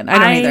understand. I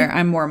don't either.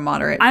 I'm more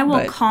moderate. I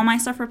will call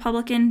myself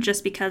Republican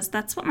just because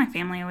that's what my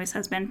family always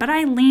has been, but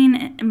I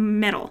lean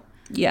middle.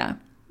 Yeah.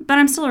 But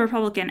I'm still a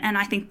Republican, and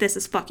I think this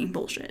is fucking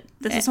bullshit.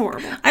 This is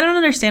horrible. I don't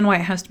understand why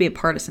it has to be a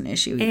partisan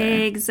issue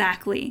either.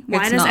 Exactly.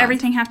 Why does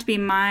everything have to be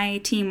my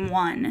team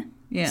won?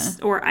 Yeah.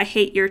 Or I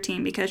hate your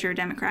team because you're a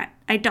Democrat.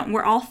 I don't.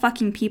 We're all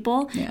fucking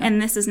people,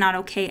 and this is not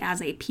okay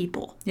as a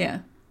people. Yeah.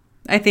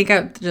 I think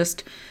I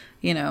just,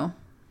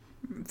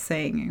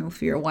 saying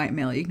if you're a white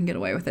male, you can get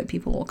away with it.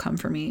 People will come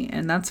for me,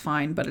 and that's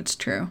fine, but it's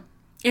true.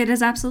 It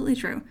is absolutely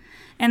true.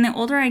 And the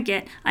older I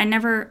get, I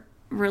never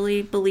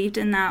really believed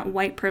in that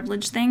white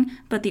privilege thing,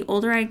 but the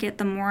older I get,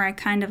 the more I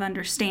kind of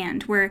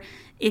understand, where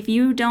if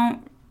you're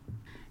not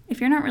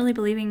really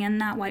believing in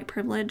that white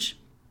privilege,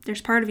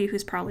 there's part of you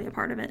who's probably a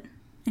part of it,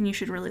 and you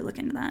should really look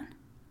into that.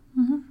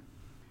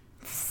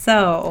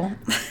 So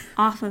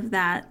off of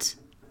that,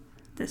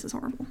 this is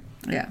horrible.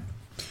 Yeah.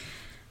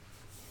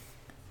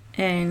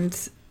 And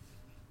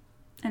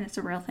it's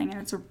a real thing, and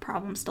it's a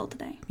problem still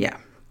today. Yeah.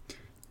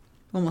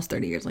 Almost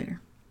 30 years later.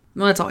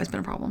 Well, it's always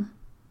been a problem.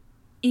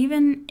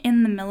 Even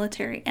in the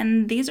military,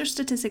 and these are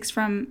statistics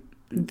from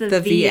the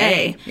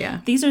VA.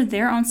 Yeah. These are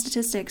their own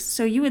statistics,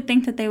 so you would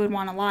think that they would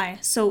want to lie.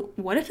 So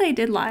what if they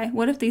did lie?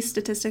 What if these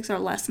statistics are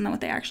less than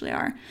what they actually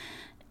are?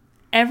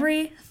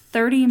 Every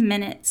 30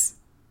 minutes,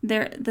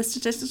 the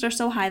statistics are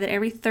so high that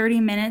every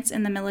 30 minutes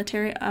in the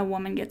military, a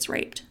woman gets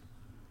raped.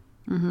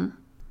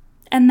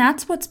 And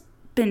that's what's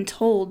been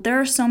told. There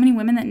are so many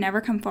women that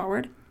never come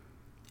forward.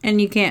 And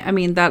you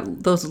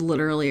can't, those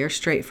literally are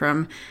straight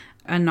from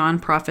a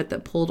nonprofit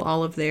that pulled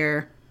all of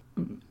their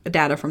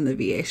data from the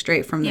VA,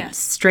 straight from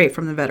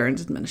the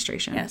Veterans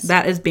Administration. Yes.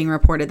 That is being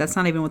reported. That's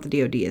not even what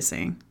the DOD is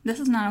saying. This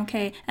is not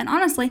okay. And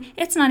honestly,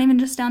 it's not even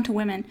just down to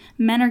women.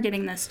 Men are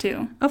getting this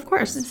too. Of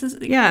course. Sexual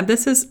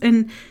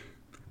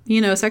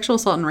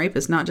assault and rape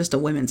is not just a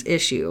women's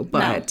issue,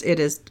 but it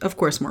is, of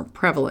course, more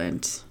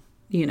prevalent,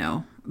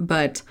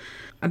 but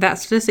that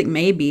statistic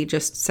may be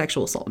just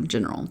sexual assault in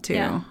general too.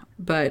 Yeah.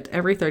 But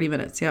every 30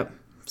 minutes. Yep.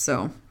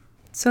 So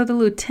the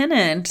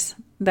lieutenant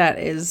that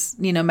is,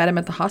 met him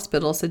at the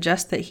hospital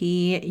suggests that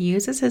he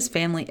uses his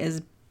family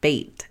as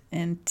bait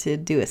and to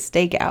do a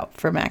stakeout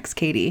for Max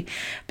Cady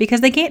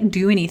because they can't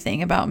do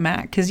anything about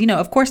Mac. Because,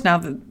 of course, now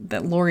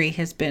that Lori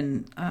has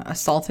been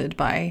assaulted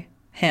by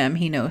him,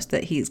 he knows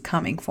that he's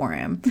coming for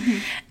him.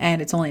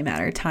 And it's only a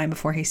matter of time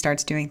before he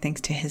starts doing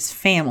things to his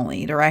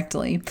family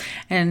directly.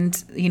 And,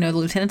 the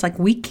lieutenant's like,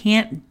 we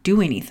can't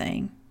do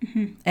anything.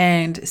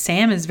 And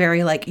Sam is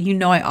very like,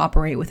 I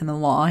operate within the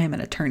law. I am an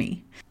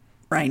attorney.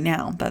 Right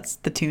now, that's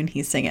the tune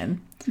he's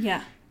singing.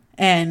 Yeah.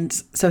 And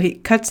so he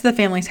cuts to the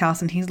family's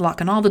house and he's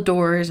locking all the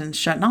doors and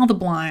shutting all the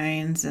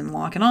blinds and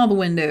locking all the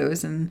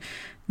windows. And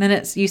then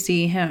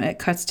it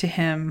cuts to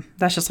him.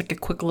 That's just like a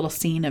quick little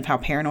scene of how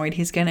paranoid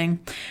he's getting.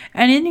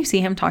 And then you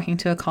see him talking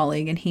to a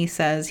colleague and he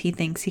says he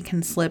thinks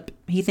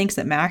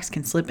that Max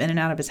can slip in and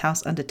out of his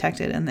house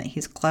undetected and that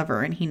he's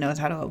clever and he knows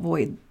how to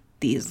avoid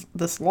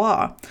this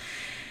law.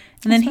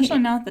 And then especially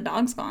now that the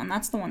dog's gone,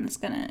 that's the one that's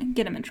gonna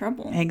get him in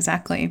trouble.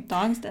 Exactly.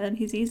 Dog's dead.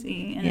 He's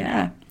easy.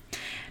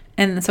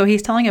 And so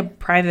he's telling a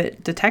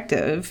private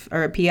detective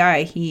or a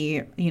PI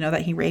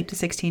that he raped a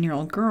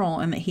 16-year-old girl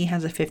and that he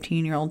has a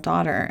 15-year-old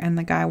daughter. And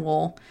the guy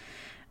will,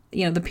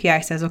 the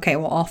PI says, okay,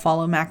 well, I'll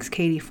follow Max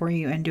Cady for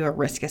you and do a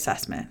risk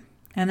assessment.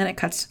 And then it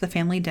cuts to the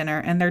family dinner,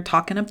 and they're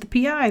talking up the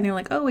PI, and they're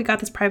like, oh, we got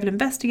this private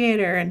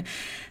investigator, and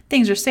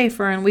things are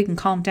safer, and we can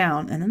calm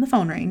down. And then the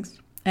phone rings,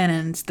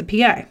 and it's the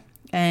PI.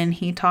 And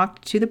he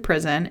talked to the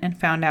prison and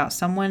found out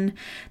someone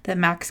that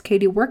Max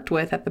Cady worked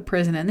with at the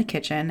prison in the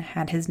kitchen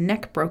had his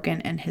neck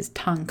broken and his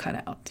tongue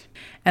cut out.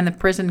 And the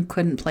prison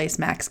couldn't place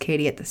Max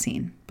Cady at the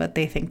scene, but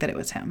they think that it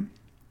was him.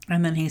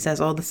 And then he says,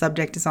 oh, the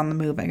subject is on the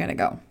move. I gotta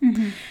go.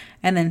 Mm-hmm.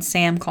 And then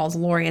Sam calls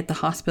Lori at the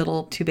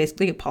hospital to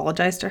basically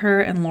apologize to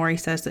her. And Lori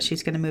says that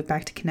she's going to move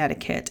back to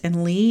Connecticut.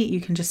 And Lee,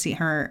 you can just see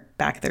her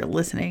back there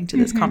listening to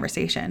this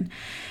conversation.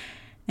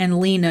 And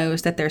Lee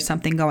knows that there's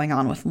something going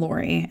on with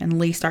Lori. And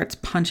Lee starts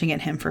punching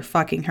at him for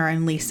fucking her.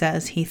 And Lee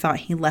says he thought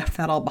he left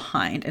that all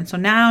behind. And so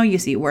now you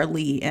see where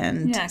Lee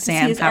and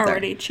Sam he's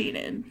already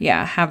cheated.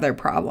 Yeah, have their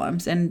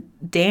problems. And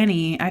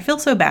Danny, I feel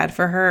so bad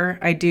for her.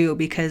 I do,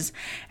 because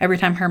every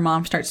time her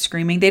mom starts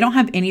screaming, they don't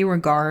have any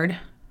regard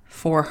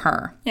for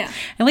her. Yeah.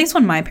 At least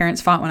when my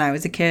parents fought when I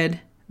was a kid,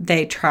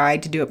 they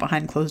tried to do it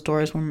behind closed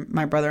doors when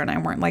my brother and I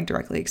weren't like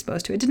directly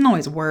exposed to it. It didn't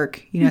always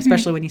work, you know,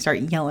 especially when you start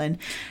yelling.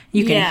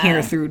 You can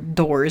hear through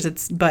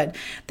doors. But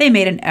they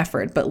made an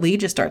effort. But Lee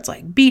just starts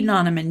like beating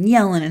on him and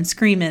yelling and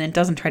screaming and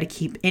doesn't try to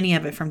keep any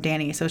of it from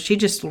Danny. So she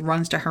just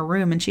runs to her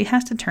room and she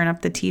has to turn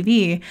up the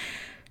TV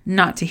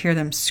not to hear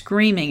them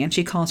screaming. And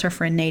she calls her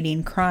friend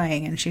Nadine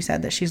crying, and she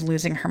said that she's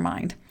losing her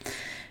mind.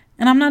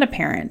 And I'm not a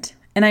parent.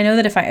 And I know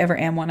that if I ever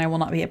am one, I will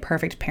not be a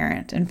perfect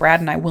parent. And Brad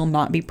and I will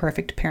not be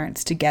perfect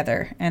parents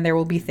together. And there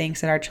will be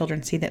things that our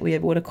children see that we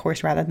would, of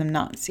course, rather them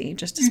not see,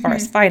 just as far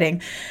as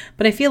fighting.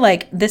 But I feel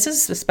like this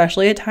is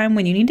especially a time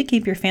when you need to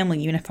keep your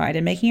family unified.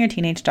 And making your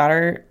teenage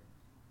daughter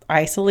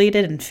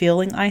isolated and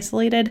feeling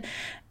isolated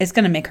is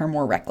going to make her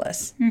more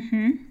reckless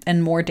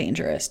and more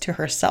dangerous to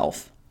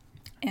herself.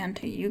 And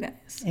to you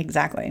guys.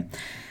 Exactly.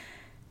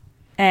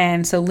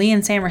 And so Lee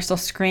and Sam are still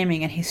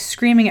screaming, and he's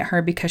screaming at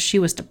her because she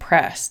was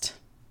depressed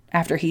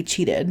after he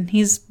cheated.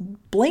 He's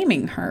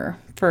blaming her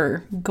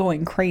for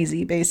going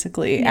crazy,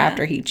 basically,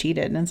 after he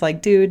cheated. And it's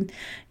like, dude,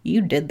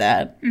 you did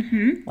that.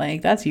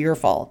 Like, that's your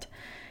fault.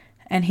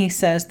 And he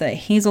says that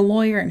he's a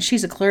lawyer and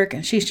she's a clerk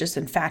and she's just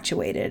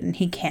infatuated and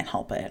he can't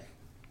help it.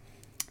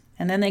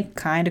 And then they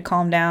kind of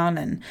calm down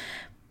and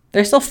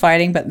they're still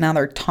fighting, but now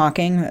they're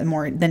talking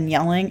more than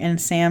yelling.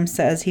 And Sam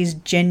says he's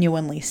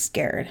genuinely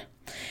scared.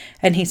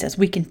 And he says,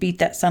 we can beat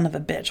that son of a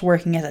bitch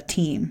working as a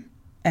team.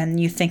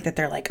 And you think that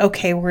they're like,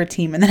 okay, we're a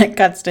team. And then it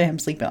cuts to him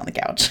sleeping on the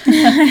couch.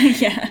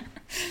 Yeah.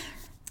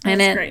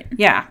 That's great.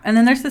 Yeah. And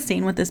then there's the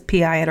scene with this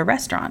PI at a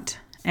restaurant.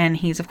 And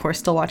he's, of course,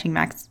 still watching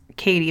Max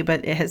Cady,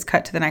 but it has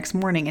cut to the next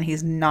morning and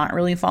he's not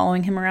really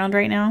following him around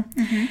right now.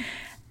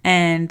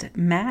 And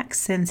Max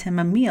sends him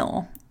a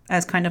meal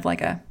as kind of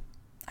like a,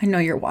 I know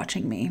you're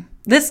watching me.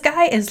 This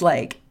guy is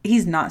like,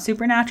 he's not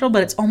supernatural,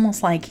 but it's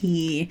almost like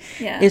he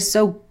is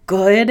so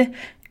good.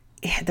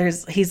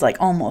 He's like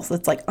almost,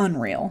 it's like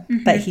unreal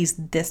that he's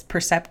this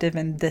perceptive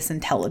and this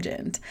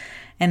intelligent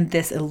and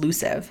this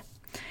elusive.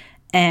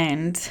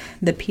 And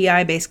the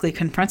PI basically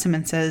confronts him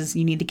and says,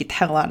 you need to get the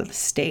hell out of the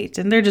state.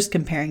 And they're just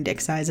comparing dick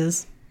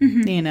sizes.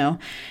 You know,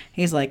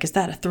 he's like, is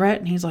that a threat?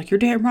 And he's like, you're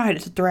damn right,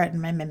 it's a threat.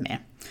 And meh.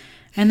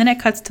 And then it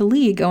cuts to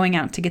Lee going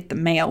out to get the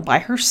mail by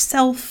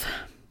herself.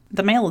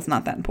 The mail is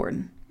not that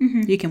important.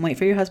 You can wait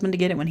for your husband to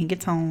get it when he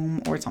gets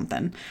home or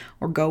something,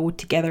 or go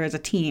together as a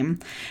team.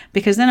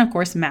 Because then, of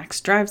course, Max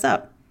drives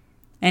up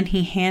and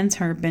he hands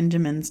her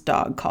Benjamin's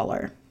dog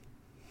collar.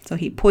 So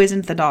he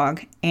poisoned the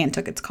dog and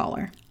took its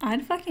collar.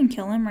 I'd fucking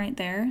kill him right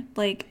there.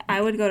 Like,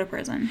 I would go to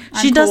prison.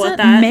 She doesn't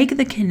make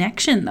the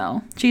connection,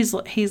 though. He's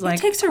like...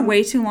 It takes her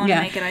way too long to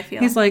make it, I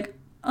feel. He's like,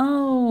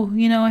 oh,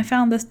 you know, I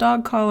found this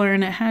dog collar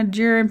and it had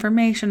your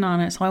information on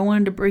it, so I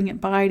wanted to bring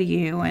it by to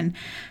you. And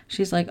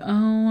she's like,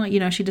 oh, you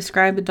know, she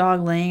described the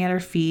dog laying at her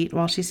feet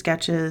while she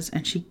sketches,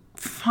 and she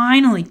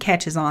finally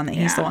catches on that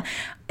he's the one.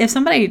 If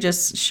somebody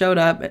just showed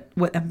up,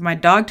 if my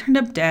dog turned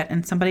up dead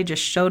and somebody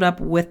just showed up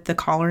with the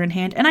collar in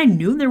hand and I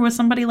knew there was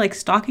somebody like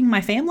stalking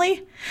my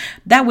family,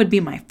 that would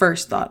be my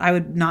first thought. I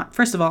would not,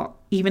 first of all,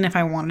 even if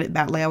I wanted it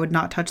badly, I would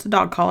not touch the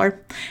dog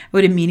collar. I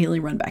would immediately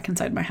run back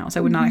inside my house.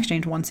 I would not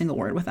exchange one single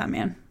word with that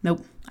man.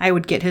 Nope. I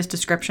would get his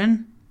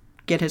description,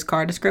 get his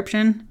car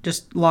description,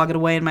 just log it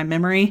away in my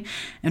memory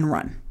and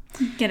run.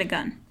 Get a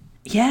gun.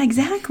 Yeah,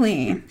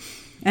 exactly.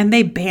 And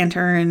they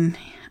banter and...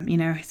 You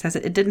know, he says,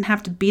 it didn't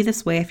have to be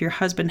this way if your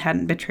husband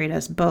hadn't betrayed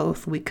us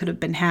both. We could have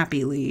been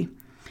happy, Lee.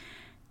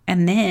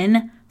 And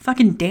then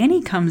fucking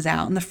Danny comes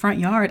out in the front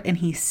yard and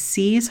he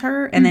sees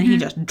her and then he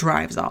just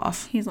drives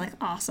off. He's like,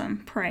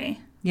 awesome, pray.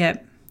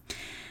 Yep.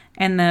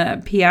 And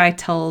the PI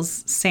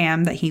tells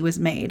Sam that he was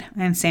made.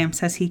 And Sam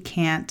says he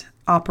can't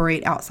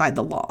operate outside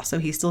the law. So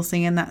he's still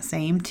singing that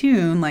same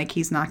tune, like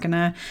he's not going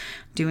to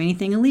do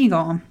anything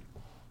illegal.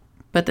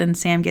 But then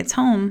Sam gets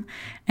home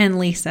and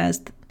Lee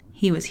says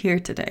he was here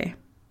today.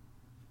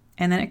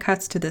 And then it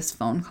cuts to this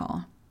phone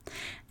call.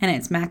 And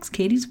it's Max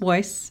Cady's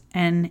voice,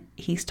 and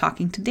he's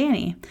talking to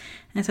Danny.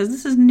 And it says,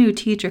 this is a new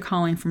teacher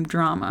calling from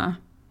drama.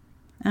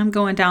 I'm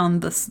going down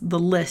the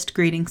list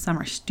greeting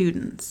summer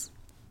students.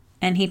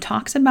 And he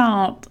talks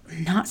about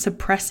not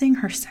suppressing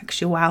her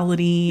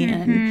sexuality.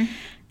 And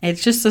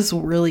it's just this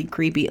really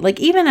creepy. Like,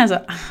 even as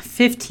a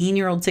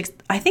 15-year-old,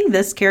 I think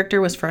this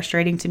character was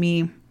frustrating to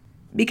me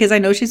because I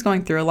know she's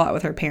going through a lot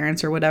with her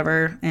parents or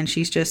whatever. And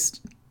she's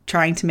just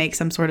trying to make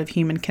some sort of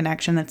human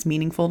connection that's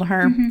meaningful to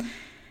her.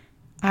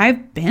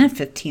 I've been a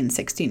 15,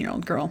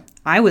 16-year-old girl.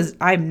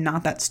 I'm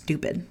not that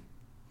stupid.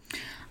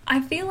 I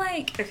feel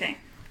like, okay,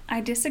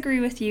 I disagree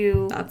with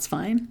you. That's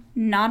fine.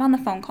 Not on the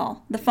phone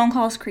call. The phone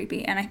call is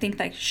creepy, and I think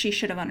that she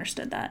should have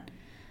understood that.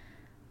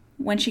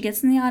 When she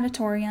gets in the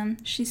auditorium,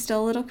 she's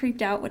still a little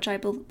creeped out, which I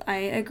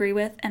agree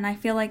with, and I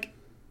feel like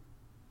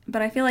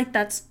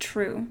that's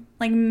true.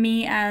 Like,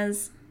 me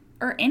as,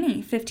 or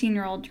any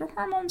 15-year-old, your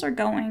hormones are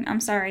going. I'm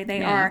sorry,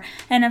 they are.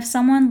 And if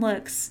someone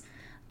looks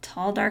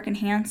tall, dark, and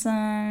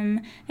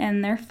handsome,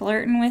 and they're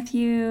flirting with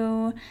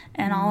you,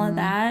 and all of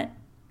that,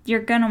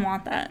 you're gonna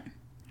want that.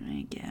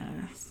 I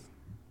guess.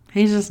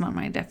 He's just not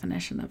my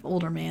definition of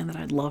older man that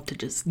I'd love to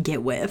just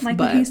get with. Like,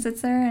 when he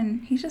sits there,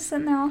 and he's just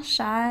sitting there all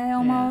shy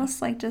almost,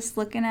 like, just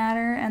looking at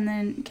her, and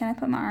then, can I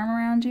put my arm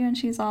around you? And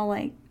she's all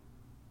like,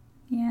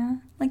 yeah.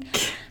 Like,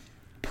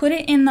 put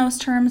it in those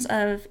terms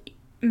of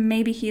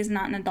maybe he's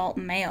not an adult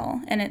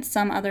male, and it's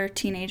some other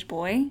teenage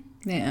boy.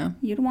 Yeah.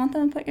 You'd want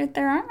them to put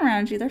their arm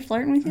around you. They're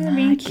flirting with you. They're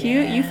being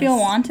cute. You feel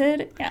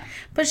wanted. Yeah.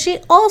 But she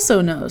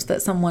also knows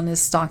that someone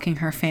is stalking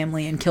her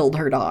family and killed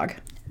her dog.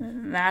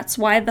 That's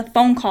why the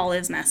phone call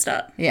is messed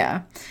up.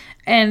 Yeah.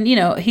 And,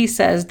 he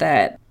says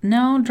that,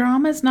 no,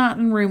 drama's not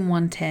in room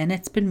 110.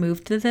 It's been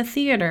moved to the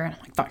theater. And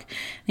I'm like, fuck.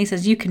 And he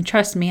says, you can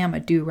trust me. I'm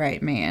a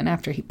do-right man,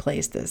 after he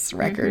plays this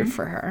record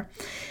for her.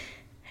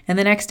 And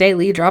the next day,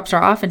 Lee drops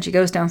her off, and she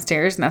goes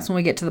downstairs, and that's when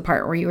we get to the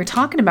part where you were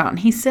talking about. And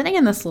he's sitting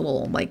in this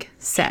little,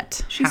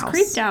 set She's house.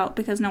 creeped out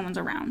because no one's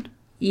around.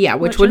 Yeah,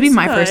 which would be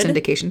my first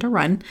indication to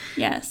run.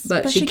 Yes,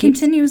 but she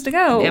continues to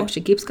go. Yep,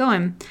 she keeps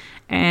going.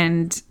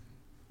 And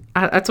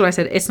that's what I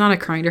said. It's not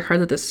occurring to her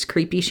that this is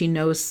creepy. She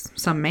knows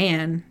some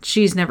man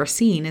she's never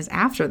seen is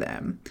after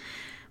them.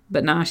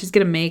 But no, she's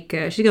going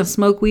to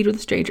smoke weed with a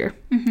stranger.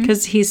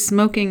 Because he's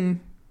smoking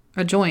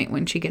a joint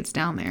when she gets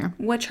down there.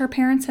 Which her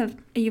parents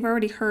you've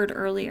already heard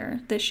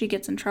earlier, that she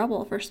gets in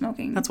trouble for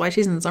smoking. That's why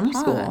she's in summer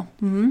school.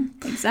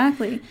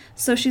 Exactly.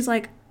 So she's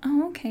like,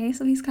 oh, okay,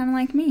 so he's kind of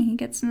like me. He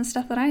gets into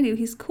stuff that I do.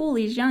 He's cool,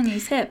 he's young,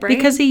 he's hip, right?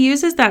 Because he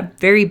uses that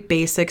very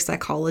basic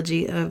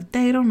psychology of,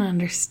 they don't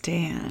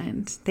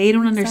understand. They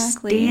don't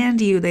understand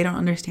you. They don't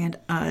understand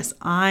us.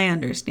 I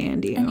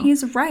understand you. And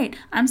he's right.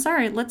 I'm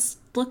sorry, let's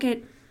look at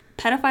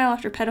pedophile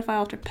after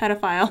pedophile after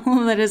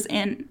pedophile that is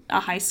in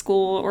a high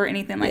school or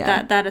anything like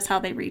that. That is how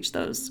they reach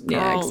those girls.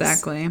 Yeah,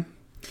 exactly.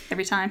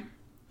 Every time.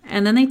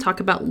 And then they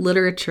talk about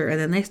literature, and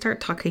then they start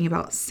talking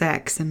about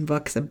sex and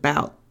books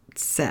about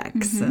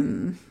sex.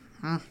 And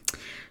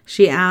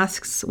she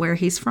asks where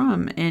he's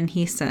from, and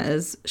he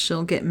says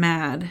she'll get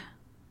mad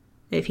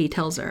if he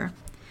tells her.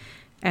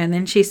 And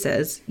then she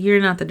says, you're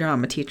not the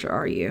drama teacher,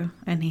 are you?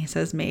 And he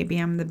says, maybe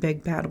I'm the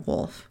big bad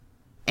wolf.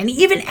 And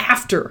even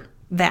after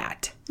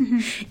that,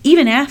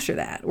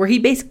 where he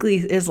basically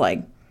is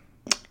like,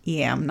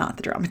 yeah, I'm not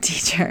the drama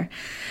teacher.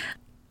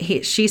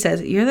 She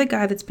says, you're the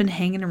guy that's been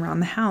hanging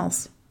around the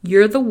house.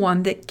 You're the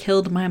one that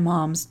killed my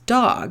mom's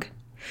dog.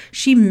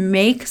 She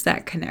makes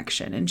that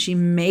connection, and she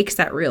makes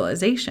that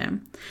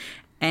realization.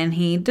 And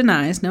he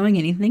denies knowing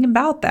anything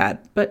about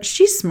that. But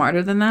she's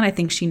smarter than that. I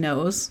think she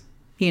knows,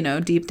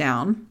 deep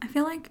down. I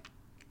feel like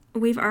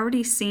we've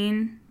already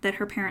seen that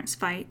her parents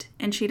fight,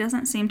 and she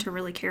doesn't seem to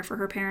really care for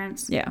her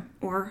parents. Yeah.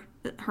 Or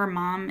her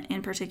mom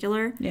in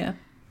particular. Yeah.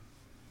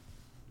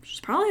 She's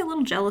probably a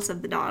little jealous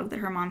of the dog that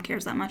her mom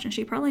cares that much, and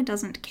she probably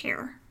doesn't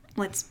care.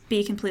 Let's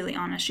be completely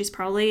honest. She's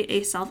probably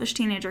a selfish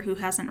teenager who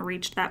hasn't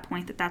reached that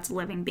point that that's a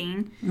living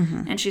being.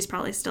 And she's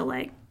probably still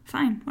like,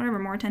 fine, whatever,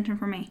 more attention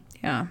for me.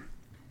 Yeah.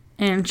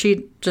 And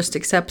she just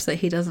accepts that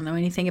he doesn't know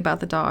anything about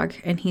the dog.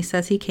 And he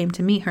says he came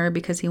to meet her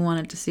because he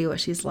wanted to see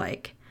what she's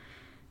like.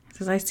 He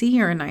says, I see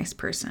you're a nice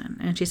person.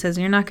 And she says,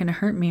 you're not going to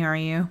hurt me, are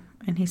you?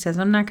 And he says,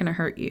 I'm not going to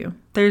hurt you.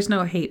 There's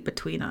no hate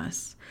between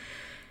us.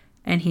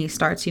 And he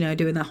starts,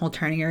 doing that whole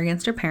turning her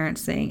against her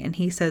parents thing. And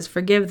he says,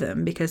 forgive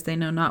them because they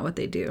know not what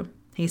they do.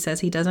 He says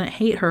he doesn't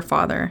hate her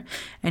father,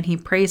 and he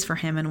prays for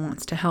him and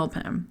wants to help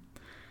him.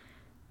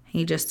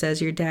 He just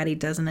says, your daddy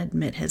doesn't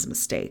admit his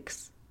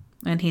mistakes.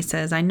 And he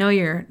says, I know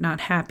you're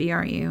not happy,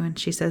 are you? And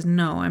she says,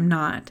 no, I'm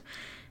not.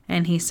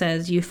 And he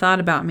says, you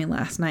thought about me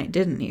last night,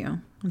 didn't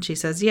you? And she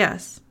says,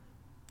 yes.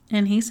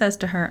 And he says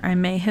to her, I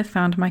may have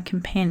found my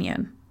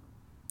companion.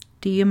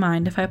 Do you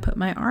mind if I put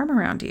my arm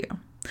around you?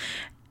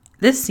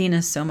 This scene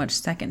is so much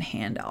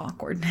secondhand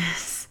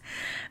awkwardness.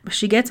 But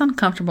she gets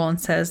uncomfortable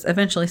and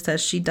eventually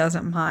says she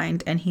doesn't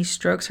mind. And he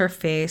strokes her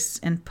face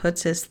and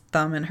puts his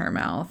thumb in her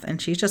mouth.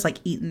 And she's just like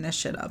eating this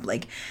shit up.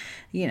 Like,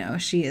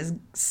 she is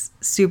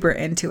super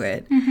into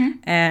it.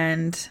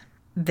 And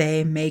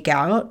they make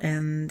out,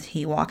 and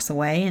he walks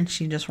away, and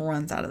she just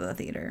runs out of the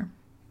theater.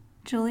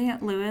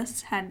 Juliette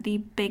Lewis had the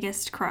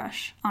biggest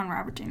crush on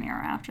Robert De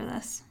Niro after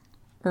this.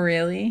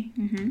 Really?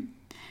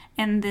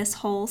 And this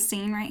whole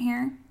scene right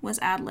here was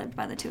ad-libbed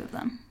by the two of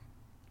them.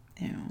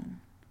 Ew.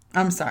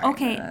 I'm sorry.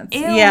 Okay, That's-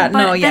 ew, yeah, but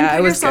no, then yeah, put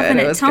it was yourself good. in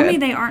It it. was Tell good. me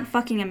they aren't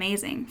fucking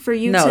amazing. For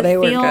you No, to they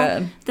were feel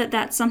good. that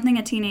that's something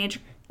a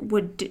teenager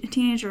would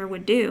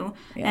do,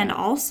 Yeah. and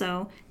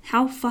also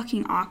how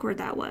fucking awkward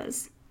that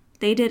was.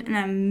 They did an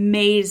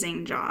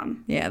amazing job.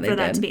 Yeah, they for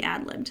that did. to be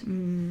ad-libbed.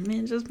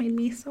 It just made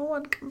me so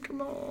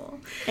uncomfortable.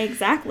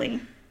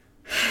 Exactly.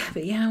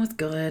 But yeah, it was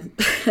good.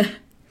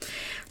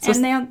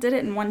 And they did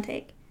it in one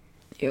take.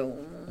 Ew.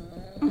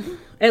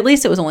 At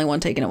least it was only one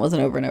take and it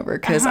wasn't over and over.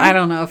 Because I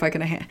don't know if I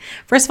could.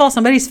 First of all,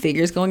 somebody's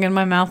fingers going in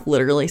my mouth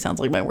literally sounds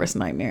like my worst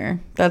nightmare.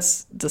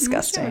 That's You have a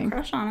disgusting.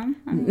 crush on him.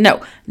 I mean,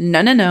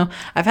 No.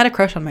 I've had a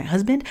crush on my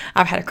husband.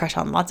 I've had a crush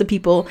on lots of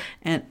people,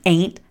 and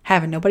ain't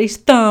having nobody's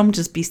thumb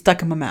just be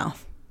stuck in my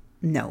mouth.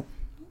 No.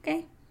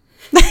 okay.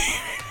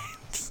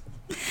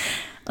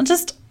 I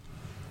just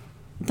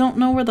don't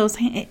know where those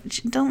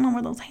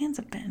hands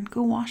have been.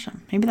 Go wash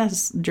them. Maybe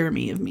that's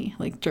germy of me,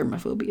 like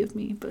germophobia of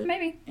me. But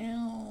Maybe.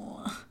 ew.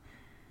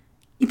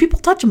 People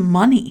touch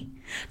money.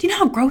 Do you know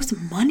how gross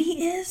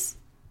money is?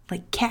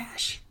 Like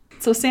cash.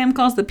 So Sam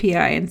calls the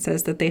PI and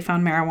says that they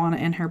found marijuana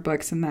in her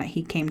books and that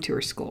he came to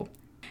her school.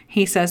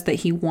 He says that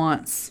he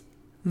wants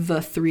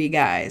the 3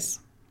 guys.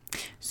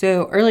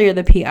 So earlier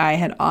the PI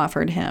had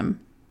offered him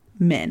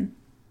men,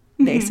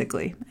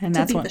 basically. And To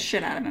that's beat what the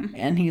shit out of him.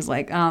 and he's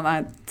like,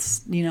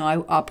 that's, I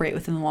operate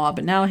within the law,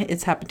 but now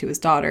it's happened to his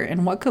daughter.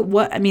 And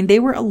they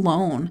were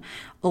alone.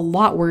 A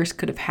lot worse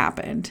could have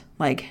happened.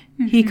 Like,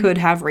 he could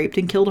have raped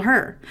and killed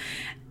her.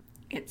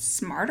 It's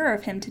smarter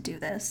of him to do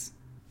this.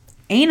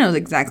 He knows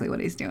exactly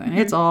what he's doing.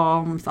 It's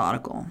all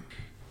methodical.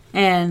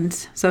 And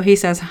so he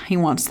says he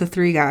wants the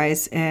 3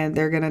 guys, and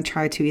they're going to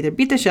try to either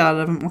beat the shit out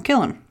of him or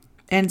kill him.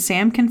 And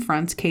Sam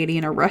confronts Katie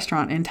in a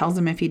restaurant and tells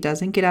him if he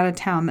doesn't get out of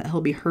town that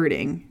he'll be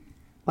hurting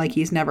like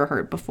he's never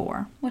hurt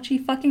before. Which he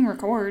fucking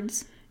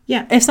records.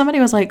 Yeah, if somebody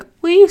was like,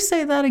 will you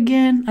say that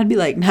again? I'd be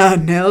like, no,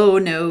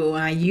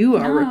 you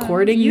are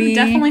recording me. You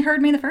definitely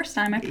heard me the first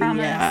time, I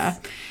promise. Yeah.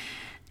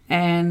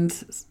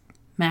 And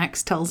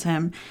Max tells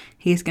him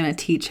he's going to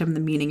teach him the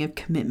meaning of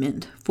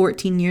commitment.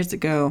 14 years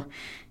ago,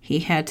 he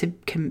had to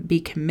be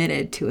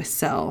committed to a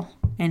cell,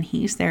 and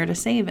he's there to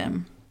save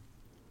him.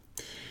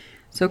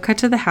 So cut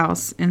to the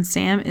house, and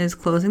Sam is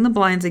closing the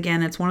blinds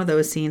again. It's one of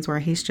those scenes where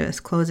he's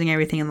just closing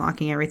everything and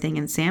locking everything,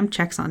 and Sam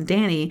checks on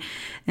Danny,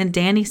 and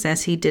Danny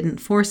says he didn't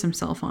force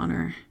himself on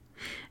her.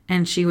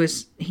 And he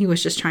was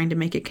just trying to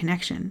make a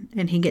connection.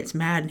 And he gets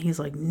mad, and he's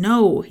like,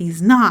 no, he's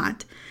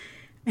not.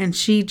 And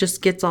she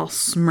just gets all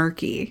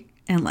smirky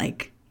and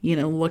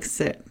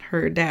looks at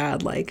her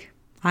dad like,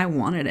 I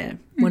wanted it.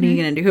 What are you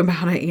going to do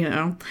about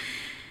it,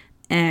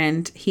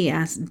 And he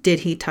asks, did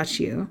he touch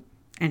you?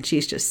 And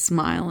she's just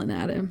smiling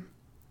at him.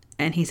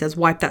 And he says,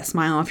 wipe that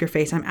smile off your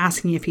face. I'm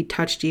asking you if he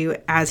touched you,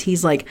 as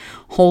he's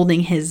holding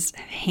his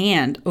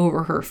hand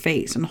over her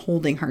face and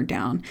holding her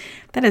down.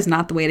 That is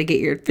not the way to get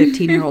your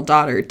 15-year-old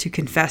daughter to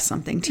confess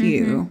something to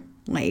you.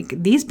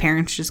 These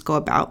parents just go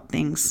about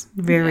things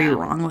very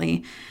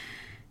wrongly.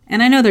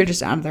 And I know they're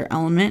just out of their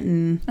element.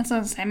 And that's what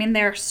I'm saying. I mean,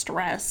 they're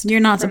stressed. You're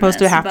not supposed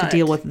to have to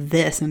deal with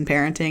this in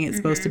parenting. It's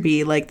supposed to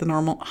be like the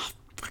normal,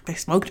 they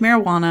smoked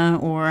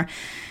marijuana, or...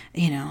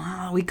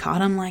 we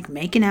caught him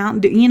making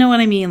out. You know what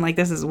I mean?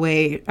 This is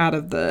way out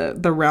of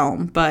the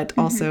realm, but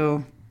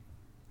also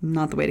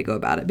not the way to go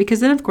about it. Because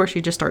then, of course,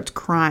 she just starts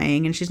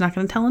crying and she's not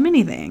going to tell him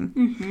anything.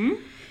 Mm-hmm.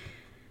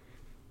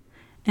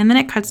 And then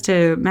it cuts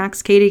to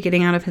Max Cady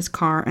getting out of his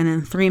car, and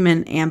then 3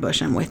 men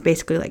ambush him with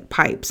basically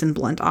pipes and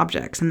blunt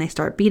objects, and they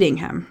start beating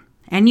him.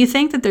 And you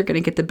think that they're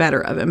going to get the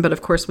better of him, but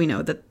of course we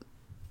know that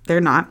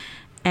they're not.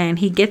 And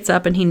he gets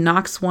up and he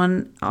knocks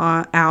one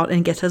out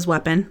and gets his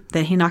weapon.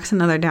 Then he knocks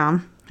another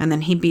down. And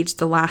then he beats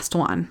the last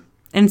one.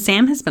 And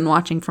Sam has been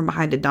watching from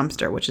behind a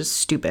dumpster, which is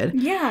stupid.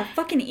 Yeah,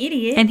 fucking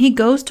idiot. And he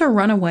goes to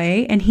run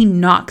away, and he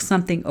knocks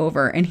something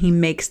over, and he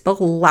makes the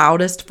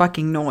loudest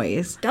fucking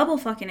noise. Double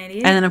fucking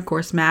idiot. And then, of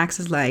course, Max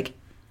is like,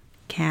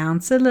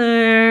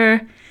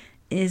 counselor,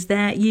 is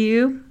that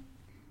you?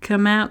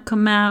 Come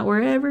out,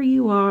 wherever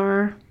you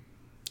are.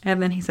 And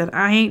then he said,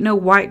 I ain't no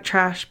white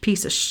trash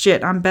piece of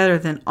shit. I'm better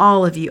than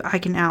all of you. I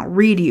can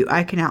outread you.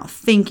 I can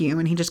outthink you.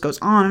 And he just goes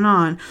on and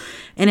on.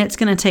 And it's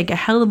going to take a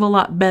hell of a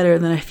lot better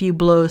than a few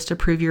blows to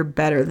prove you're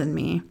better than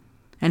me.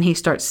 And he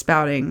starts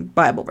spouting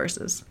Bible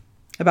verses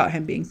about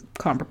him being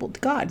comparable to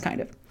God,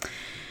 kind of.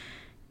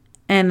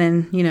 And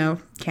then,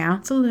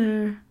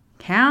 counselor,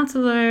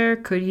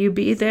 could you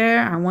be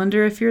there? I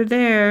wonder if you're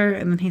there.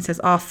 And then he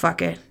says, oh,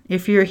 fuck it.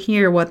 If you're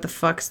here, what the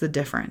fuck's the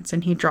difference?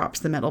 And he drops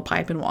the metal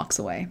pipe and walks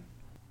away.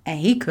 And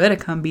he could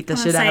have come beat the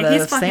shit out of Sam.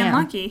 He's fucking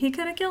lucky. He would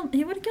have killed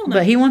him.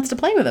 But he wants to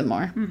play with him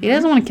more. Mm-hmm. He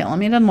doesn't want to kill him.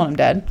 He doesn't want him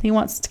dead. He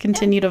wants to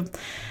continue to...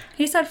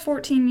 He's had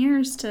 14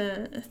 years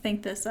to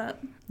think this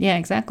up. Yeah,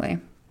 exactly.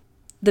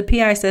 The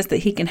PI says that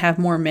he can have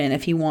more men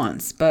if he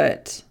wants,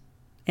 but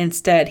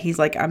instead he's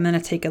like, I'm going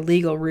to take a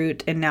legal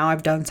route, and now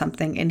I've done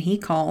something. And he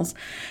calls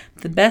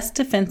the best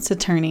defense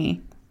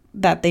attorney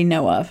that they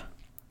know of.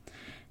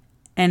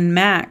 And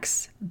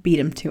Max beat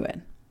him to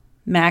it.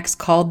 Max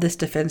called this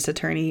defense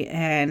attorney,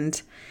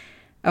 and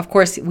of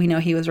course, we know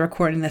he was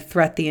recording the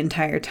threat the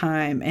entire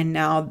time. And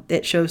now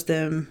it shows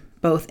them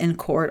both in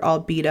court all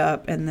beat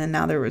up. And then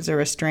now there was a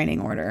restraining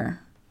order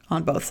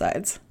on both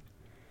sides.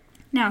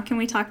 Now, can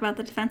we talk about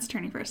the defense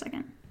attorney for a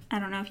second? I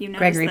don't know if you noticed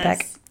Gregory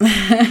this.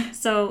 Peck.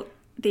 So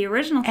the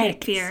original Cape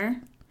Eggs.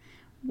 Fear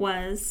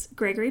was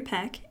Gregory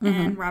Peck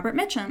and Robert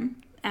Mitchum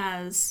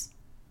as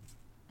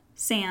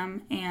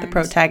Sam and The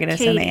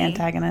protagonist and the Katie.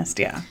 antagonist,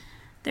 yeah.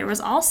 There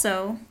was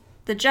also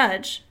the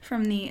judge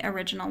from the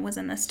original was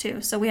in this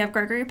too. So we have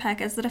Gregory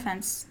Peck as the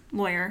defense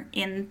lawyer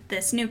in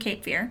this new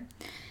Cape Fear.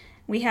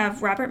 We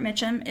have Robert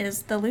Mitchum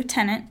is the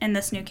lieutenant in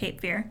this new Cape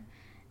Fear.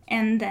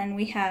 And then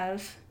we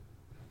have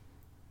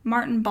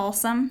Martin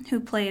Balsam, who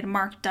played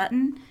Mark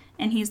Dutton,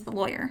 and he's the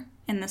lawyer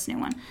in this new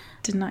one.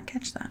 Did not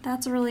catch that.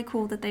 That's really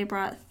cool that they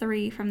brought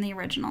 3 from the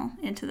original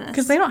into this.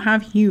 Because they don't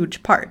have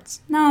huge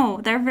parts.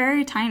 No, they're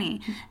very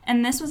tiny.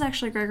 And this was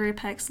actually Gregory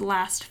Peck's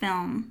last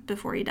film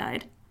before he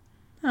died.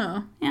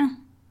 Oh. Yeah.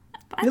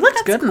 He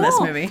looks good in this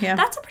movie, yeah.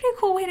 That's a pretty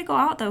cool way to go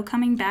out, though,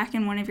 coming back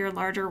in one of your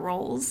larger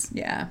roles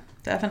Yeah,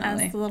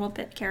 definitely. as the little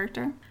bit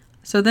character.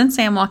 So then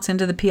Sam walks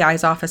into the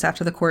PI's office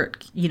after the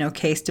court,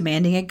 case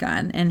demanding a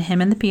gun, and him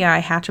and the PI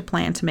hatch a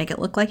plan to make it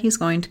look like he's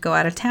going to go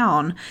out of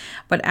town,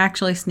 but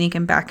actually sneak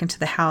him back into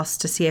the house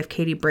to see if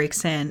Katie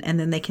breaks in, and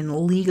then they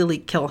can legally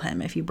kill him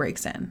if he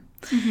breaks in.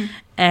 Mm-hmm.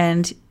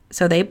 And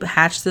so they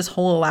hatch this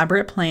whole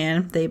elaborate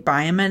plan. They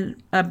buy him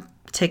a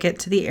ticket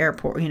to the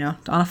airport,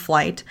 on a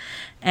flight,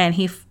 and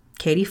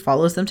Katie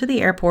follows them to the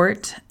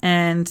airport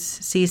and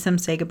sees them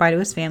say goodbye to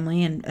his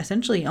family and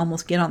essentially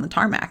almost get on the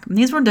tarmac. And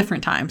these were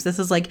different times. This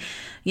is like,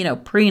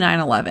 pre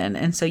 9/11.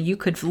 And so you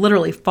could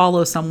literally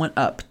follow someone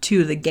up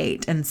to the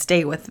gate and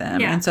stay with them.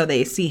 Yeah. And so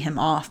they see him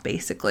off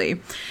basically.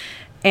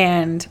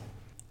 And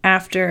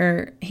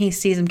after he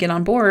sees him get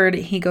on board,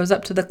 he goes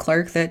up to the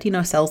clerk that,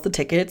 sells the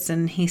tickets.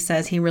 And he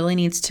says he really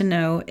needs to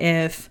know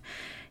if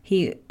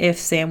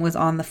Sam was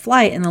on the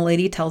flight, and the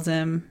lady tells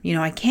him,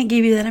 I can't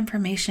give you that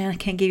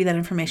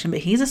information. But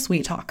he's a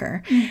sweet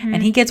talker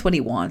and he gets what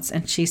he wants.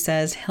 And she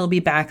says he'll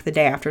be back the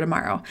day after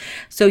tomorrow.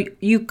 So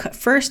you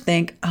first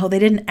think, oh, they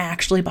didn't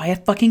actually buy a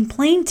fucking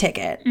plane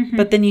ticket.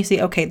 But then you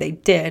see, okay, they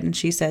did. And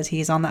she says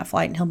he's on that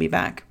flight and he'll be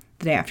back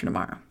the day after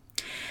tomorrow.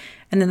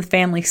 And then the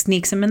family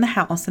sneaks him in the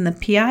house, and the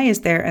PI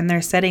is there, and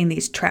they're setting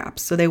these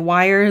traps. So they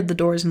wire the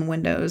doors and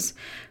windows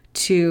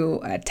to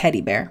a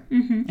teddy bear.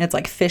 It's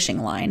like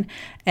fishing line.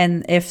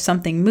 And if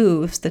something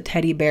moves, the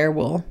teddy bear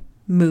will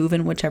move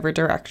in whichever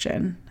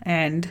direction.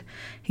 And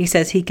he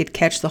says he could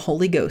catch the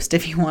Holy Ghost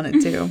if he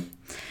wanted to.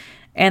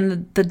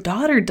 And the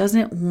daughter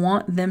doesn't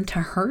want them to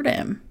hurt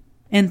him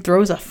and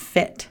throws a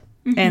fit.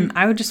 And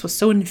I just was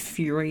so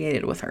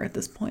infuriated with her at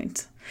this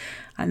point.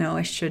 I know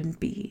I shouldn't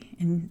be,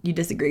 and you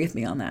disagree with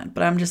me on that,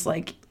 but I'm just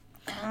like...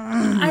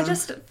 I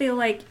just feel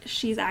like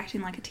she's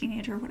acting like a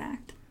teenager would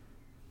act.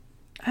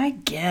 I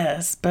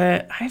guess,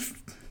 but I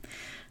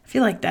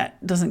feel like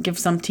that doesn't give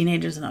some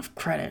teenagers enough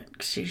credit.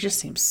 She just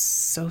seems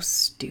so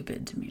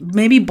stupid to me.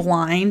 Maybe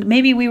blind.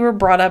 Maybe we were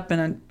brought up in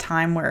a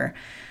time where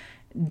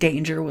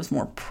danger was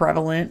more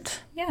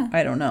prevalent. Yeah.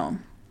 I don't know.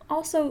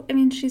 Also,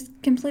 she's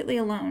completely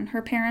alone.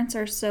 Her parents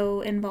are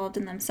so involved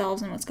in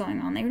themselves and what's going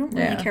on. They don't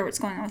really care what's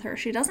going on with her.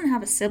 She doesn't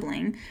have a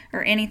sibling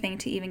or anything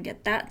to even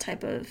get that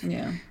type of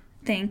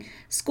thing.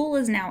 School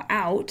is now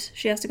out.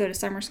 She has to go to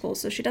summer school,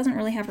 so she doesn't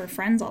really have her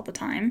friends all the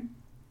time.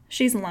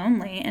 She's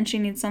lonely, and she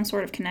needs some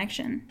sort of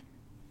connection.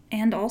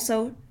 And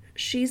also,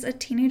 she's a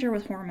teenager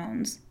with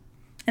hormones.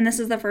 And this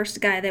is the first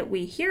guy that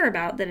we hear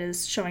about that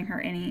is showing her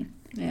any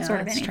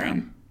sort of anything.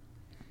 True.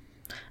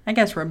 I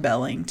guess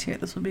rebelling, too.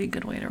 This would be a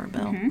good way to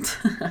rebel.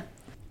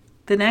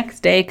 The next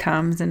day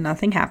comes, and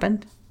nothing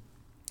happened.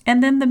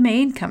 And then the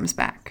maid comes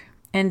back.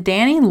 And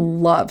Danny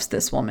loves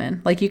this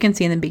woman. Like you can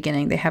see in the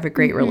beginning, they have a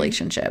great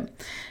relationship.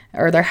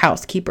 Or their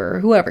housekeeper, or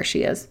whoever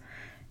she is.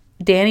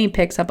 Danny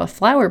picks up a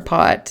flower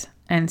pot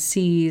and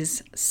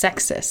sees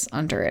Sexus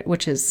under it,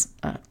 which is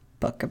a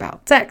book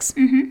about sex.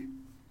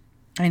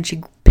 And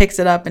she picks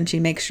it up and she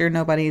makes sure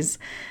nobody's,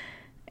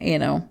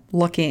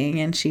 looking,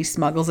 and she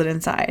smuggles it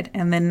inside.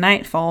 And then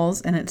night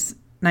falls, and it's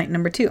night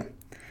number 2.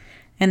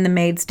 And the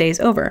maid stays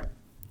over.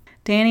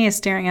 Danny is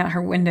staring out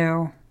her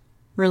window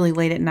really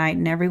late at night,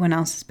 and everyone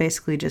else is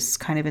basically just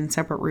kind of in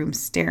separate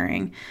rooms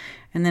staring.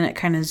 And then it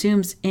kind of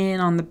zooms in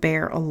on the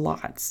bear a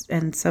lot.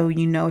 And so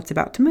it's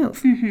about to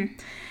move.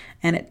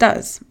 And it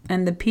does.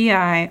 And the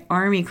PI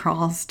army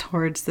crawls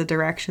towards the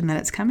direction that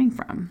it's coming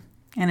from.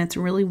 And it's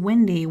really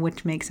windy,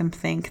 which makes him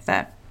think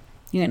that,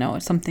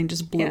 something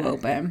just blew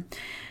open.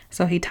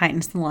 So he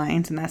tightens the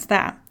lines, and that's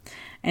that.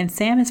 And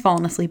Sam has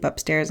fallen asleep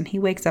upstairs, and he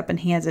wakes up and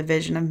he has a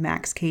vision of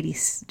Max Cady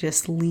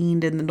just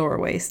leaned in the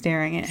doorway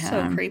staring at him.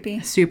 So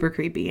creepy. Super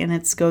creepy. And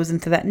it goes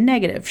into that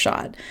negative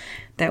shot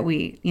that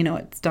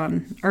it's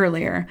done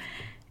earlier.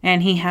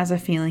 And he has a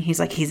feeling, he's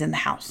like, he's in the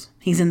house.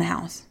 He's in the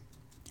house.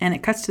 And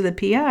it cuts to the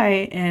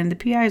PI, and the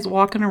PI is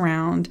walking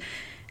around,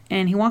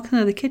 and he walks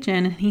into the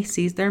kitchen, and he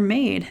sees their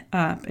maid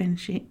up, and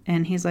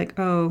he's like,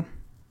 oh,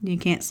 you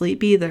can't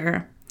sleep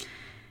either.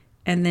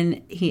 And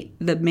then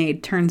the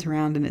maid turns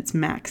around and it's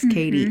Max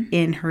Cady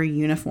in her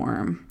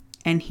uniform.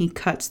 And he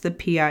cuts the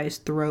PI's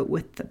throat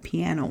with the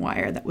piano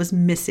wire that was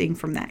missing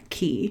from that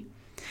key.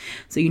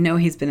 So you know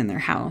he's been in their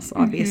house,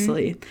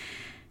 obviously.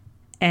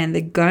 And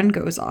the gun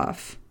goes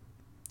off.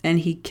 And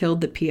he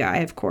killed the PI,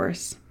 of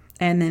course.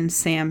 And then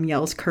Sam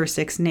yells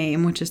Kursik's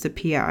name, which is the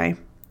PI.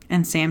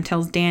 And Sam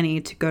tells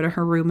Danny to go to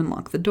her room and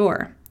lock the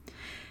door.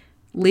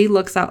 Lee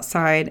looks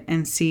outside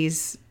and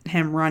sees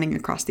him running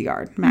across the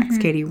yard. Max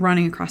Cady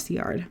running across the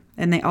yard.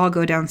 And they all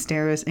go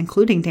downstairs,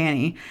 including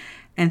Danny,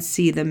 and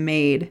see the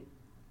maid.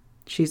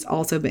 She's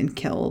also been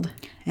killed.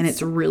 And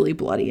it's really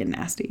bloody and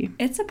nasty.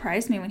 It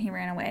surprised me when he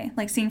ran away.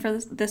 Like, seeing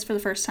this for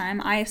the first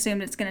time, I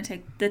assumed it's going to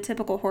take the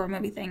typical horror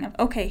movie thing of,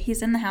 okay,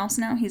 he's in the house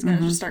now. He's going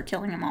to just start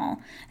killing them all.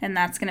 And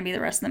that's going to be the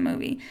rest of the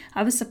movie.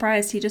 I was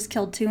surprised he just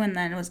killed 2 and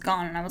then was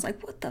gone. And I was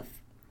like, what the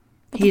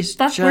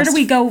fuck? Where do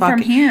we go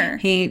from here?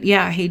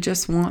 He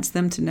just wants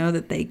them to know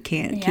that they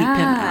can't keep him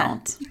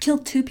out. You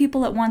killed 2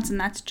 people at once and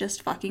that's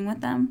just fucking with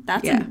them.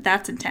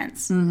 That's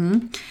intense.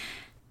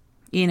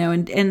 You know,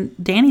 and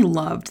Danny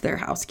loved their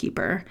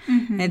housekeeper.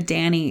 And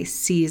Danny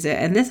sees it.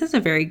 And this is a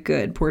very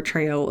good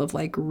portrayal of,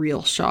 like,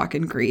 real shock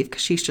and grief.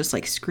 Because she's just,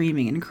 like,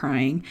 screaming and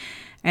crying.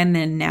 And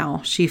then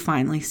now she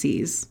finally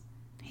sees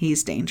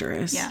he's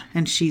dangerous. Yeah.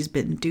 And she's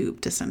been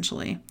duped,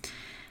 essentially.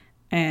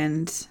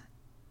 And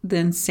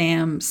then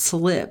Sam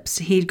slips.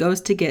 He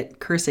goes to get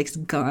Kursik's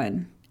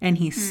gun. And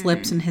he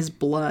slips in his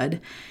blood.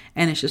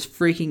 And is just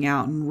freaking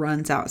out and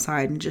runs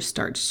outside and just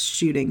starts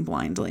shooting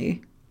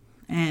blindly.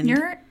 And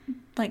you're,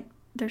 like...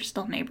 There's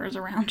still neighbors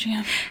around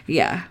you.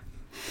 Yeah.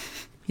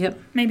 Yep.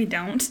 Maybe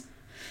don't.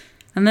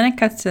 And then it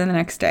cuts to the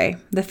next day.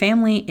 The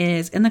family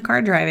is in the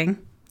car driving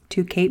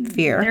to Cape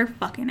Fear. They're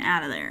fucking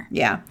out of there.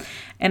 Yeah.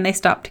 And they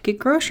stopped to get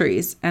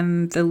groceries.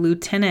 And the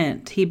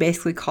lieutenant, he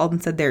basically called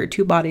and said, there are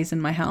 2 bodies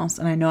in my house.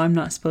 And I know I'm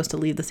not supposed to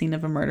leave the scene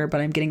of a murder, but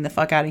I'm getting the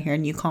fuck out of here.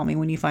 And you call me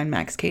when you find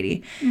Max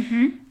Cady.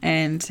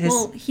 And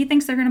he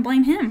thinks they're going to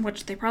blame him,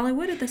 which they probably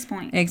would at this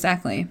point.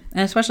 Exactly.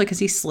 And especially because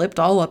he slipped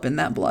all up in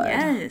that blood.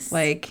 Yes.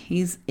 Like,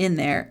 he's in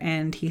there.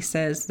 And he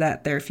says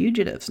that they're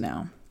fugitives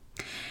now.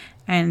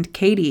 And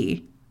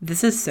Cady...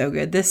 This is so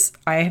good.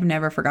 I have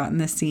never forgotten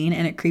this scene,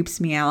 and it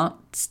creeps me out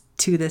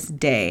to this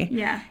day.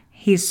 Yeah.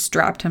 He's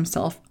strapped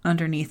himself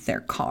underneath their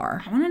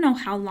car. I want to know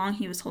how long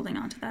he was holding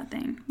on to that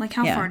thing. Like,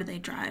 how far did they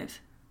drive?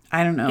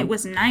 I don't know. It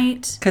was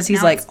night. Because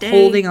he's, like,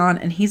 holding on,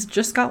 and he's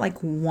just got, like,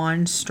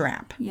 one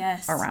strap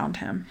around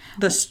him.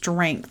 The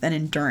strength and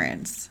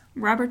endurance.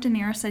 Robert De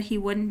Niro said he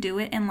wouldn't do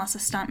it unless a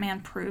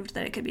stuntman proved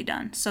that it could be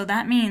done. So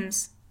that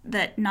means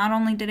that not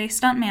only did a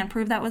stuntman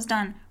prove that was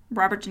done,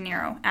 Robert De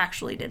Niro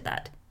actually did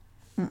that.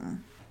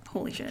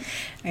 Holy shit.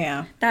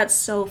 Yeah. That's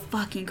so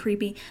fucking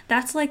creepy.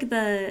 That's like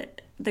the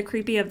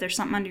creepy of there's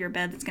something under your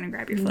bed that's gonna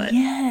grab your foot.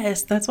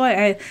 Yes. That's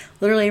why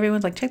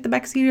everyone's like, check the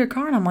back seat of your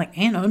car. And I'm like,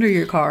 and under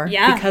your car.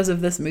 Yeah. Because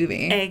of this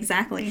movie.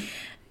 Exactly.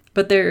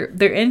 But they're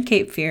in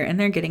Cape Fear and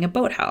they're getting a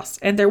boathouse.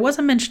 And there was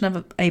a mention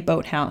of a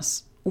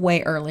boathouse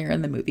way earlier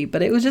in the movie,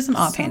 but it was just an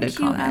offhanded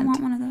comment. I want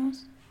one of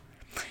those.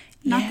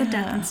 Not the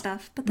death and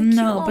stuff, but the cute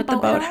little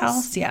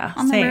boathouse. Yeah.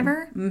 On the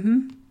river.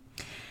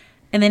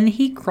 And then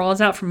he crawls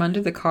out from under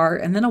the car,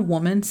 and then a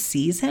woman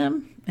sees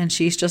him, and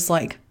she's just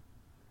like,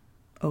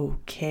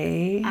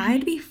 okay.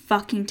 I'd be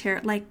fucking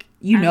terrified. Like,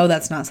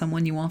 that's not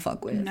someone you want to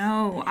fuck with.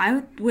 No,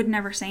 I would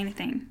never say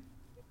anything,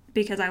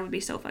 because I would be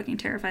so fucking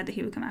terrified that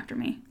he would come after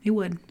me. He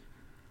would.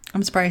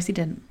 I'm surprised he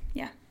didn't.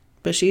 Yeah.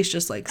 But she's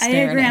just like staring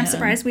I agree. at I'm him.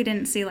 surprised we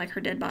didn't see, like,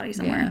 her dead body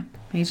somewhere. Yeah.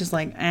 He's just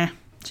like,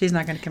 she's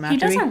not going to come after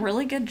me. He does a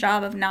really good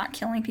job of not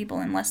killing people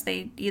unless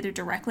they either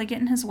directly get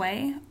in his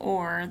way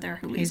or they're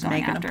who he's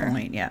going after. He's making a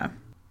point, yeah.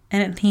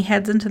 And he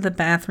heads into the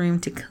bathroom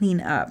to clean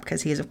up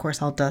because he's, of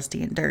course, all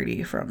dusty and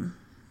dirty from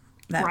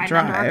that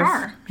drive. Under our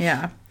car.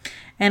 Yeah.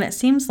 And it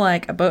seems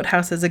like a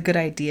boathouse is a good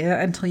idea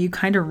until you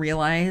kind of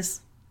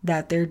realize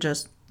that they're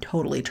just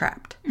totally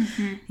trapped.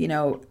 You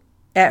know,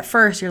 at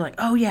first you're like,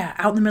 oh yeah,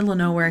 out in the middle of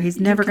nowhere. He's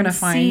never going to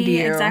find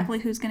you. Exactly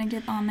who's going to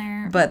get on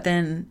there. But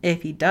then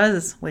if he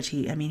does, which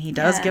he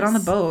does get on the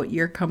boat,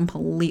 you're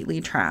completely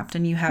trapped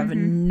and you have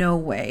no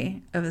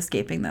way of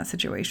escaping that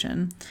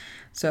situation.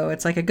 So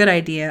it's like a good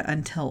idea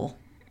until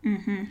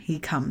he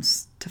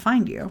comes to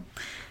find you.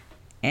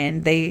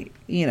 And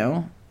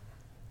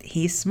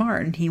he's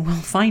smart and he will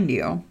find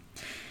you.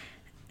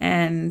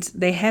 And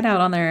they head out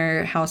on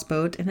their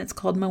houseboat and it's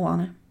called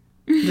Moana.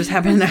 Just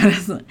happened to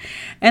notice.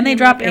 And they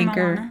drop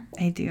anchor. Moana.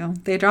 I do.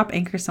 They drop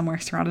anchor somewhere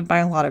surrounded by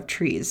a lot of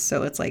trees.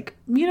 So it's like,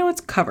 it's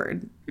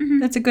covered.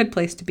 It's a good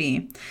place to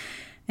be.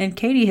 And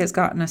Cady has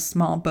gotten a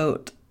small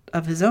boat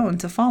of his own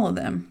to follow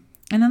them.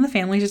 And then the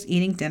family's just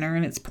eating dinner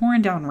and it's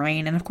pouring down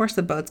rain. And of course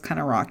the boat's kind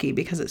of rocky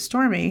because it's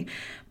stormy.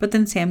 But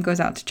then Sam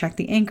goes out to check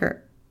the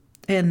anchor.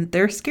 And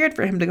they're scared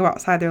for him to go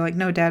outside. They're like,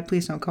 no, Dad,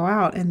 please don't go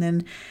out.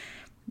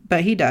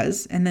 But he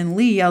does. And then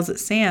Lee yells at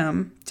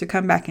Sam to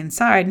come back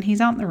inside. And he's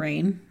out in the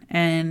rain.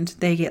 And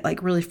they get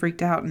like really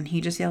freaked out. And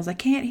he just yells, I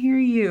can't hear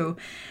you.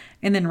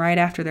 And then right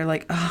after they're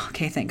like, oh,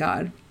 okay, thank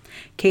God.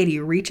 Cady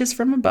reaches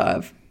from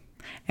above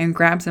and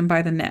grabs him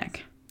by the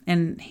neck.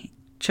 And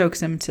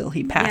chokes him till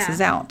he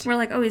passes out. We're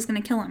like, oh, he's going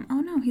to kill him.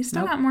 Oh, no, he's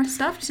still got more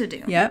stuff to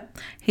do. Yep.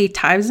 He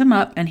ties him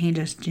up and he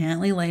just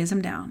gently lays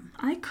him down.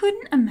 I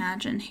couldn't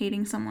imagine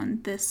hating someone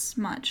this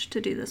much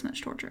to do this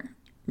much torture.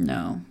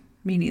 No,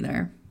 me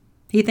neither.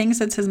 He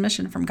thinks it's his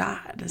mission from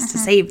God is to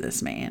save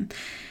this man.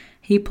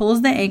 He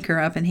pulls the anchor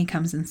up and he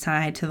comes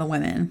inside to the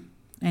women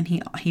and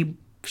he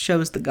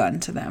shows the gun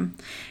to them.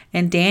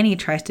 And Danny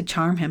tries to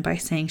charm him by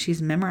saying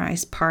she's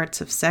memorized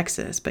parts of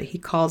sexes, but he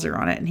calls her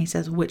on it and he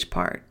says, which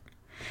part?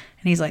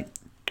 And he's like,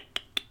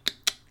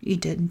 you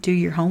didn't do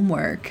your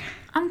homework.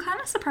 I'm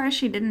kind of surprised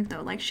she didn't,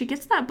 though. Like, she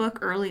gets that book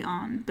early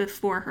on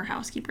before her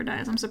housekeeper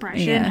dies. I'm surprised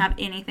she didn't have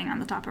anything on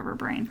the top of her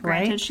brain.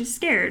 Granted, she's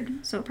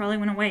scared, so it probably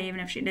went away even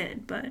if she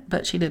did.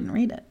 But she didn't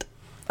read it,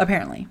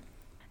 apparently.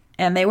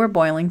 And they were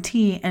boiling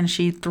tea, and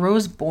she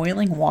throws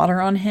boiling water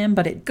on him,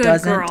 but it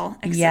doesn't. Good girl.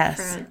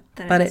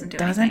 But it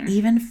doesn't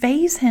even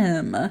faze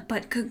him.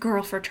 But good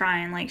girl for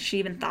trying. Like, she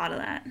even thought of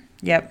that.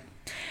 Yep.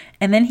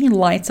 And then he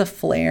lights a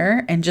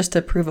flare, and just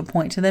to prove a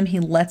point to them, he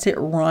lets it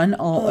run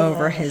all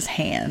over his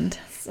hand.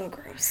 So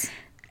gross.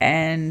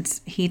 And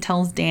he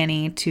tells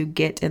Danny to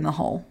get in the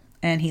hole,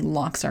 and he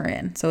locks her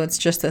in. So it's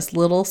just this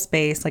little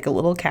space, like a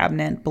little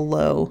cabinet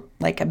below,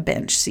 like a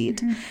bench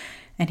seat.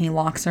 And he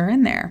locks her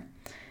in there.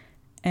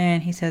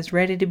 And he says,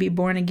 ready to be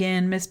born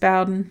again, Miss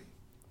Bowden?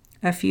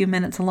 A few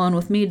minutes alone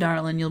with me,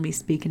 darling, you'll be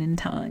speaking in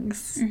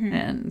tongues.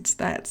 And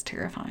that's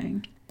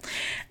terrifying.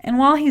 And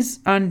while he's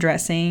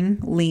undressing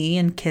Lee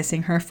and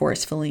kissing her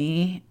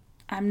forcefully,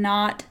 I'm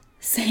not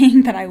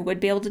saying that I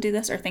would be able to do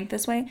this or think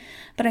this way,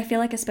 but I feel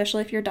like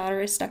especially if your daughter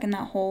is stuck in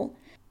that hole,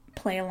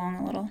 play along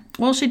a little.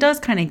 Well, she does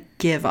kind of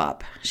give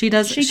up. She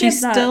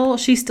still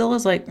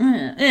is like,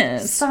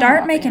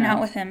 start making out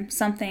with him,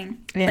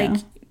 something. Like,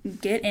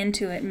 get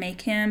into it,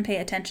 make him pay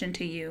attention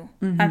to you.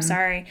 I'm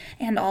sorry.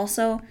 And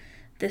also,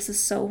 this is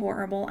so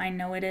horrible, I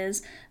know it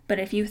is, but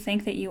if you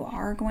think that you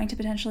are going to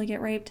potentially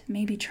get raped,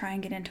 maybe try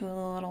and get into it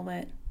a little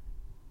bit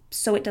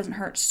so it doesn't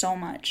hurt so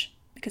much,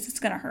 because it's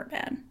gonna hurt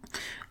bad.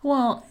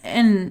 Well,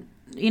 and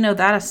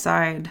that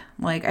aside,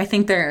 like, I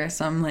think there are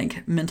some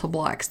like mental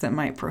blocks that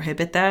might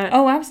prohibit that.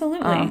 Oh,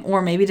 absolutely.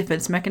 Or maybe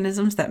defense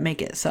mechanisms that make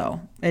it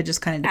so. It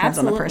just kind of depends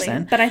on the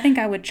person. But I think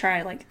I would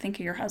try, like, think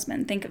of your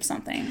husband, think of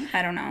something.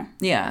 I don't know.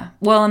 Yeah.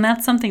 Well, and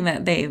that's something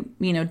that they,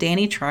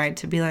 Danny tried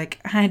to be like,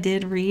 I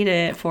did read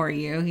it for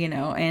you,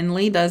 and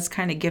Lee does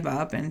kind of give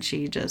up, and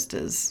she just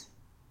is,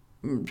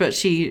 but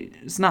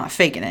she's not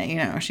faking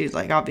it, she's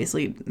like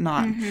obviously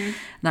not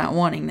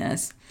wanting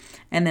this.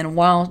 And then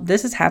while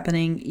this is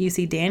happening, you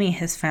see Danny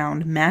has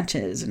found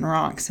matches and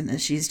rocks,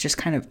 and she's just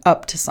kind of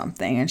up to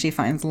something, and she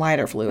finds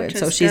lighter fluid.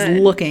 So she's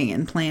looking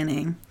and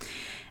planning.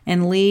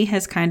 And Lee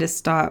has kind of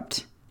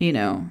stopped,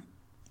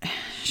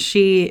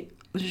 she's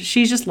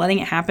just letting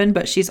it happen,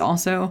 but she's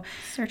also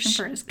searching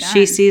for his gun.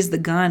 She sees the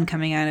gun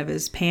coming out of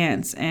his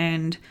pants,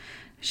 and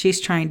she's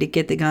trying to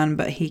get the gun,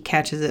 but he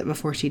catches it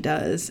before she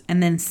does.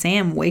 And then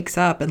Sam wakes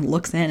up and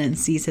looks in and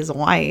sees his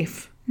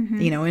wife,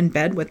 in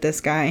bed with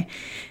this guy.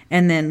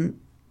 And then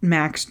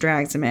Max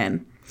drags him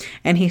in,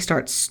 and he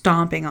starts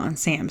stomping on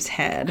Sam's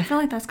head. I feel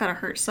like that's gotta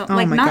hurt so. Oh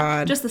like, my not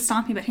God. Just the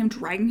stomping, but him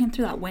dragging him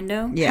through that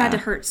window had to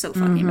hurt so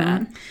fucking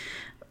bad.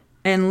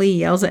 And Lee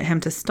yells at him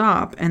to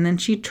stop, and then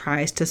she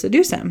tries to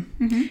seduce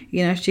him.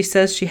 She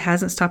says she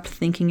hasn't stopped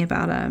thinking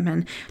about him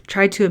and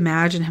tried to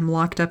imagine him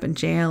locked up in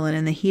jail, and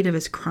in the heat of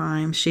his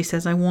crimes, she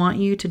says, I want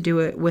you to do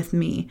it with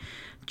me,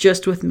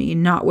 just with me,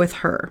 not with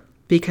her,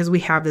 because we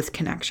have this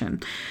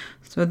connection.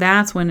 So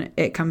that's when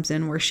it comes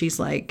in where she's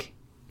like,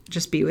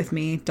 just be with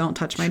me, don't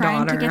touch my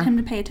daughter. Trying to get him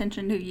to pay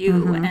attention to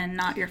you and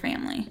not your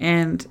family.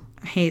 And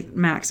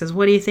Max says,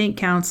 what do you think,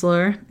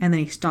 counselor? And then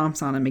he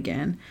stomps on him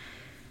again.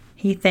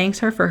 He thanks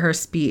her for her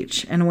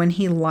speech, and when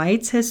he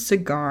lights his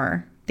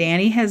cigar,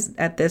 Danny has,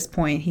 at this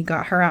point, he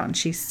got her out, and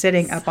she's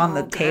sitting up on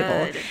the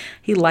table.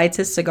 He lights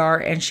his cigar,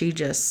 and she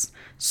just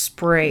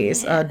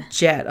sprays a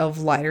jet of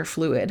lighter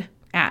fluid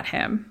at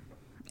him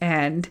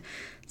and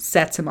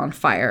sets him on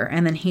fire,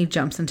 and then he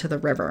jumps into the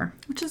river.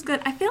 Which is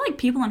good. I feel like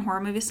people in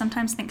horror movies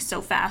sometimes think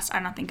so fast.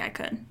 I don't think I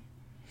could.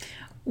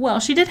 Well,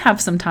 she did have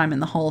some time in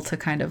the hole to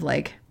kind of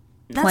like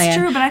plan. That's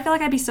true, but I feel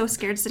like I'd be so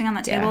scared sitting on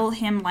that table,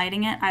 him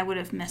lighting it, I would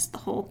have missed the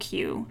whole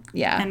cue.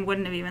 Yeah. And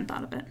wouldn't have even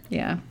thought of it.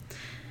 Yeah.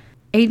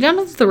 He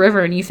jumps into the river,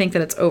 and you think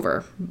that it's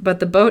over. But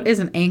the boat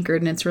isn't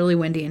anchored, and it's really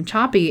windy and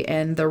choppy,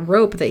 and the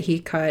rope that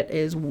he cut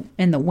is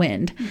in the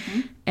wind.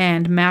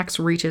 And Max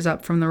reaches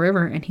up from the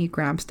river, and he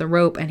grabs the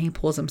rope, and he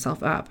pulls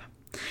himself up.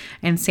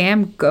 And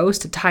Sam goes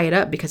to tie it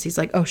up because he's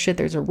like, oh, shit,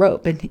 there's a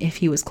rope. And if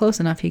he was close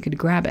enough, he could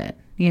grab it,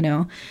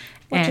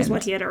 Which is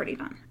what he had already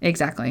done.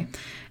 Exactly.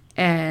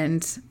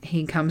 And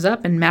he comes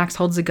up, and Max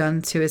holds a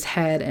gun to his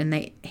head, and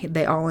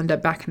they all end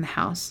up back in the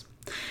house.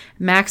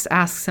 Max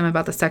asks him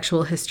about the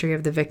sexual history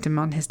of the victim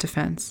on his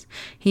defense.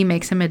 He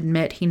makes him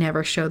admit he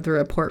never showed the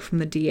report from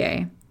the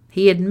DA.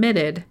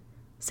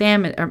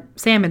 Sam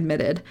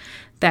admitted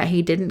that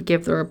he didn't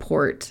give the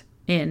report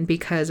in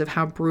because of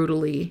how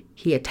brutally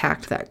he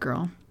attacked that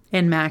girl.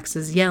 And Max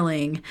is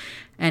yelling,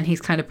 and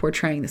he's kind of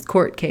portraying this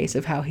court case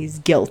of how he's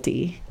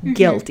guilty,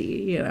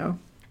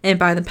 And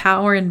by the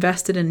power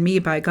invested in me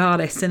by God,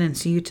 I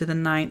sentence you to the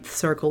 9th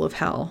circle of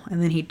hell.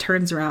 And then he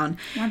turns around.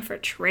 One for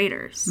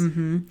traitors.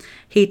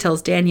 He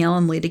tells Danielle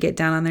and Lee to get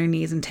down on their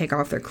knees and take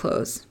off their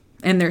clothes.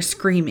 And they're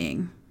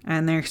screaming.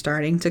 And they're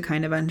starting to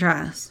kind of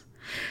undress.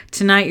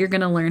 Tonight, you're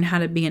going to learn how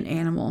to be an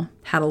animal,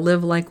 how to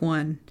live like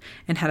one,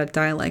 and how to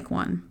die like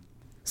one.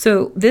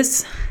 So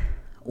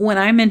when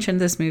I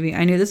mentioned this movie,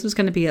 I knew this was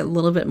going to be a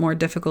little bit more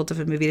difficult of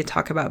a movie to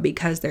talk about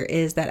because there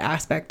is that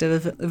aspect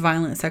of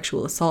violent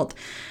sexual assault.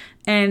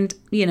 And,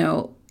 you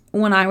know,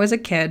 when I was a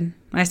kid,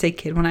 I say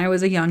kid, when I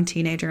was a young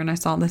teenager and I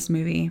saw this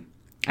movie,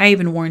 I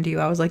even warned you,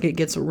 I was like, it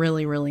gets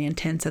really, really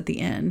intense at the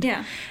end.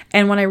 Yeah.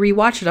 And when I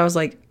rewatched it, I was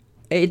like,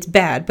 it's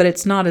bad, but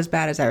it's not as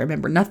bad as I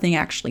remember. Nothing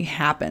actually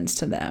happens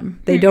to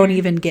them. They don't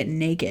even get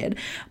naked.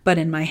 But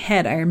in my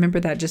head, I remember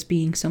that just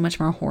being so much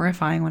more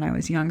horrifying when I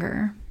was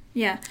younger.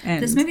 Yeah.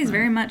 This movie is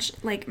very much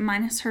like,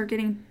 minus her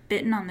getting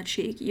bitten on the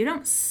cheek, you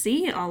don't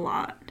see a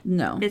lot.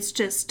 No. It's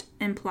just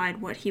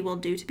implied what he will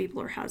do to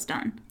people or has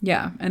done.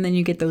 Yeah. And then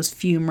you get those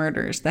few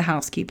murders, the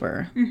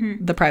housekeeper,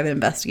 the private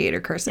investigator,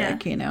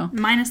 Kursick, you know.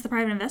 Minus the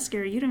private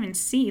investigator, you don't even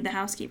see the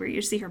housekeeper.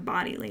 You see her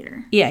body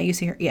later. Yeah, you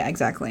see her. Yeah,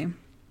 exactly.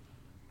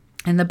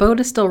 And the boat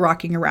is still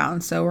rocking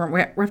around. So we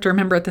have to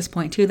remember at this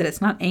point, too, that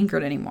it's not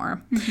anchored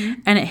anymore.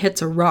 And it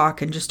hits a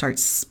rock and just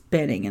starts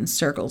spinning in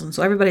circles. And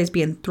so everybody's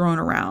being thrown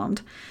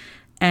around.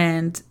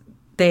 And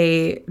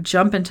they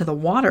jump into the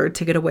water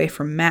to get away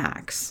from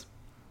Max,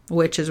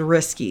 which is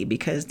risky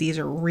because these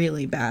are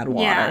really bad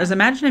waters. Yeah.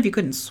 Imagine if you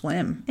couldn't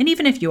swim. And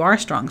even if you are a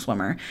strong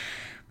swimmer,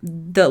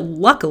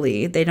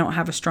 luckily they don't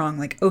have a strong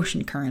like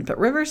ocean current, but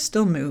rivers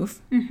still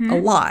move a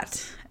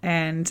lot.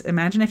 And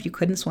imagine if you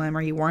couldn't swim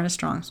or you weren't a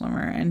strong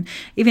swimmer. And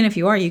even if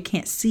you are, you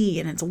can't see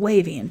and it's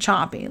wavy and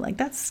choppy. Like,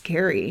 that's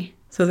scary.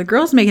 So the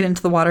girls make it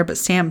into the water, but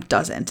Sam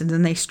doesn't. And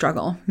then they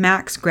struggle.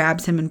 Max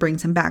grabs him and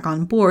brings him back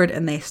on board,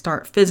 and they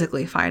start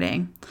physically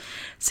fighting.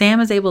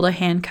 Sam is able to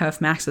handcuff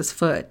Max's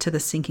foot to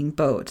the sinking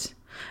boat.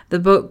 The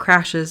boat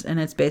crashes, and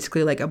it's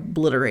basically like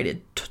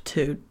obliterated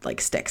to like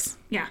sticks.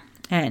 Yeah.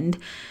 And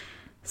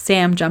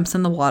Sam jumps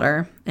in the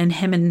water, and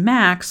him and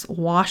Max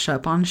wash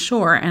up on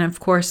shore. And of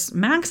course,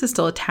 Max is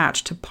still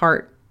attached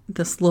to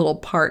this little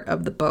part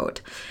of the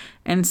boat.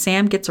 And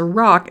Sam gets a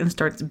rock and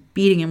starts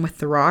beating him with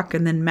the rock.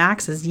 And then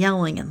Max is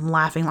yelling and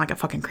laughing like a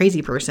fucking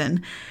crazy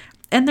person.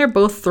 And they're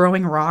both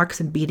throwing rocks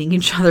and beating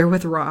each other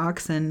with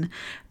rocks. And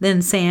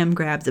then Sam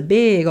grabs a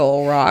big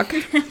old rock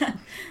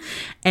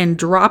and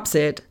drops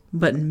it,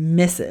 but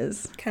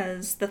misses.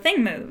 Because the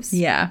thing moves.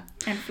 Yeah.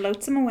 And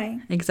floats him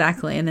away.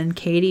 Exactly. And then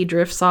Katie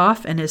drifts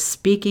off and is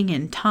speaking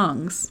in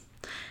tongues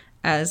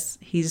as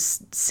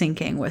he's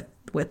sinking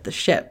with the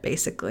ship,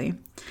 basically.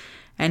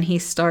 And he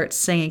starts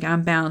saying,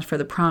 "I'm bound for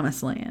the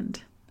promised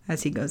land,"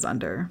 as he goes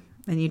under.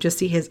 And you just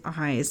see his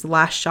eyes. The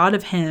last shot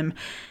of him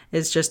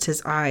is just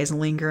his eyes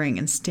lingering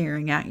and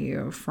staring at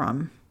you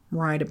from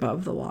right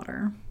above the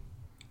water.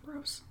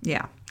 Gross.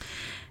 Yeah.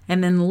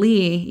 And then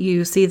Lee,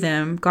 you see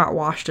them got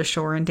washed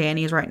ashore, and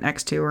Danny's right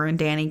next to her. And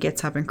Danny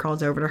gets up and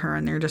crawls over to her,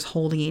 and they're just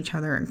holding each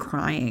other and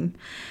crying.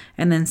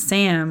 And then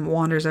Sam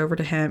wanders over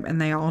to him,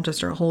 and they all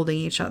just are holding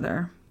each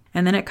other.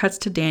 And then it cuts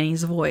to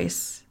Danny's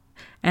voice.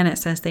 And it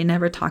says they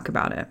never talk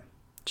about it.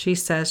 She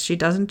says she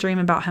doesn't dream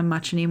about him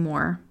much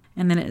anymore.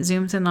 And then it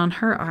zooms in on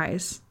her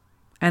eyes.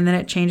 And then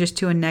it changes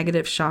to a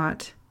negative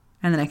shot.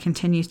 And then it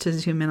continues to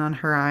zoom in on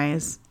her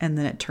eyes. And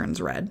then it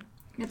turns red.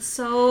 It's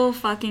so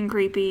fucking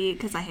creepy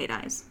because I hate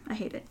eyes. I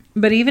hate it.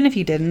 But even if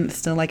you didn't, it's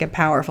still like a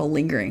powerful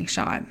lingering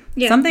shot.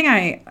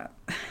 Yeah.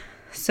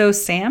 So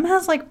Sam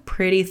has like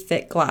pretty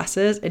thick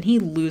glasses. And he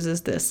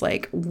loses this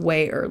like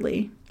way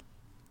early.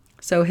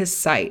 So his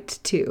sight,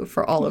 too,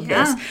 for all of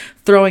this.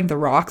 Throwing the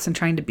rocks and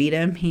trying to beat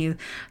him.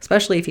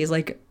 Especially if he's,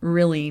 like,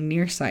 really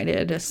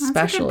nearsighted, especially.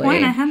 That's a good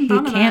point. I hadn't thought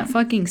of that. He can't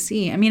fucking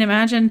see. I mean,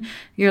 imagine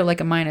you're,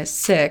 like, a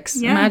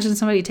 -6. Yeah. Imagine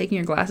somebody taking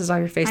your glasses off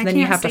your face, and then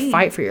you have to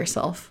fight for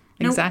yourself.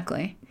 Nope.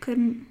 Exactly.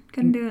 Couldn't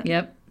do it.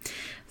 Yep.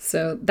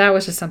 So that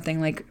was just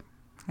something, like...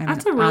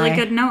 That's a really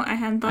good note I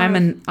hadn't thought I'm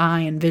of. an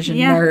eye and vision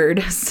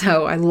nerd,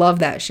 so I love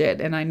that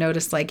shit. And I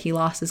noticed, like, he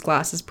lost his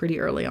glasses pretty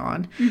early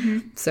on.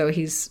 So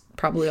he's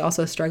probably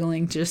also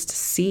struggling just to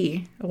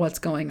see what's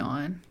going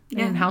on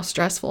and how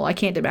stressful. I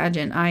can't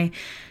imagine. I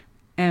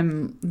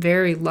am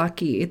very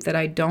lucky that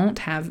I don't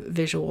have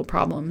visual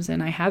problems,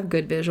 and I have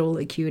good visual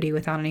acuity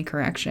without any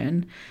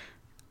correction.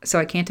 So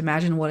I can't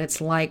imagine what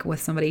it's like with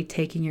somebody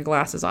taking your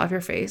glasses off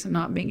your face and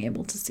not being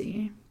able to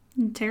see.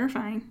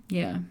 Terrifying.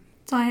 Yeah.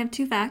 So I have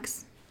 2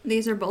 facts.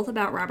 These are both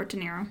about Robert De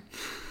Niro.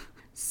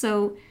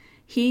 So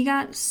he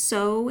got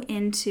so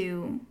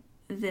into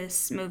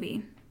this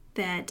movie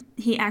that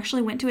he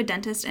actually went to a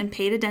dentist and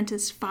paid a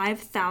dentist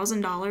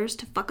 $5,000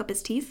 to fuck up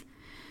his teeth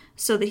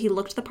so that he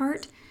looked the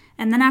part.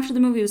 And then after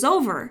the movie was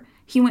over,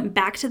 he went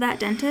back to that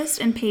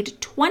dentist and paid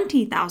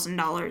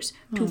 $20,000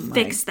 to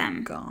fix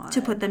them,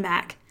 to put them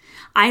back.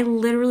 I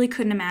literally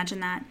couldn't imagine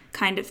that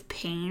kind of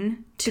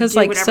pain to do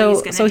whatever he's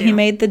going to do. So he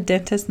made the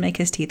dentist make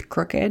his teeth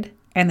crooked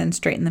and then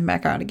straighten them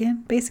back out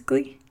again,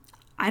 basically?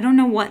 I don't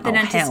know what the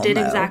dentist did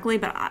exactly,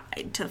 but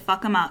to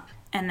fuck him up.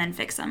 and then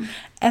fix them.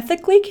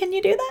 Ethically, can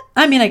you do that?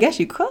 I mean, I guess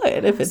you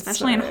could if it's...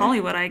 Especially in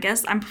Hollywood, I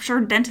guess. I'm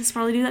sure dentists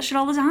probably do that shit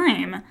all the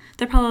time.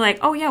 They're probably like,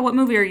 oh yeah, what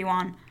movie are you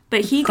on?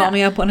 But Call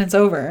me up when it's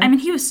over. I mean,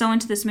 he was so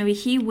into this movie.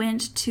 He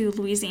went to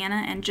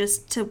Louisiana and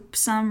just to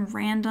some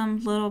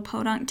random little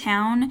podunk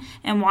town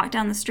and walked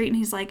down the street and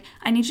he's like,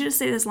 I need you to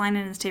say this line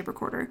in his tape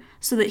recorder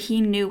so that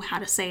he knew how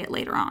to say it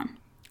later on.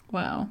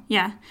 Wow.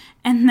 Yeah.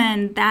 And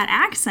then that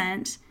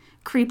accent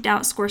creeped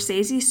out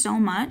Scorsese so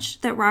much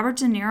that Robert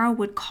De Niro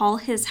would call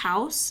his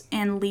house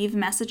and leave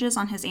messages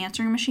on his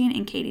answering machine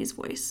in Katie's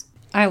voice.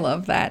 I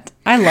love that.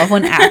 I love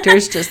when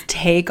actors just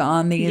take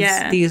on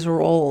these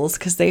roles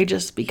because they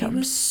just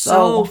become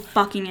so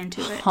fucking into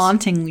it.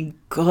 Hauntingly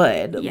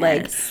good.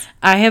 Yes.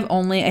 Like,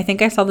 I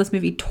think I saw this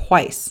movie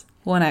twice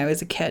when I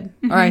was a kid.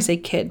 Or I say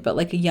kid, but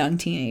like a young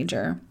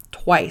teenager.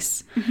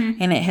 Twice.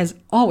 And it has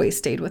always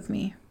stayed with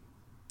me.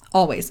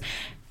 Always.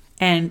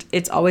 And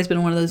it's always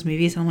been one of those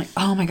movies and I'm like,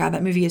 oh my God,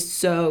 that movie is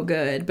so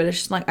good. But it's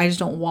just like, I just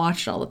don't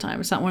watch it all the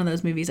time. It's not one of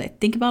those movies I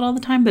think about all the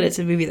time, but it's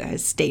a movie that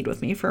has stayed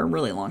with me for a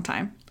really long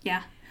time.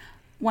 Yeah.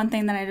 One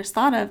thing that I just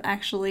thought of,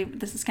 actually,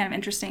 this is kind of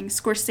interesting.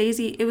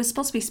 Scorsese, it was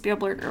supposed to be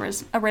Spielberg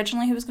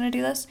originally who was going to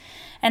do this,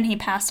 and he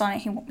passed on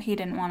it. He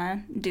didn't want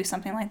to do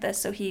something like this,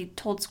 so he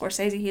told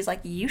Scorsese, he's like,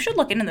 you should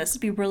look into this.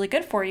 It'd be really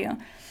good for you.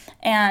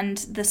 And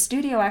the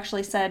studio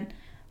actually said,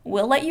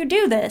 we'll let you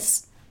do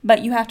this,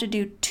 but you have to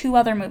do 2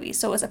 other movies.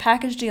 So it was a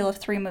package deal of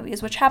 3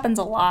 movies, which happens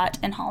a lot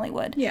in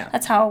Hollywood. Yeah.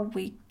 That's how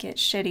we get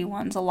shitty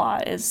ones a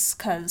lot, is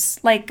because,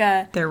 like...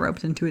 they're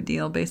roped into a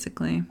deal,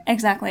 basically.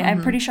 Exactly.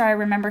 I'm pretty sure I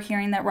remember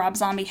hearing that Rob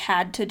Zombie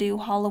had to do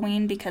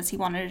Halloween because he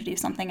wanted to do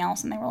something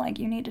else, and they were like,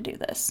 you need to do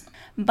this.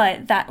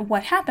 But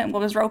what happened,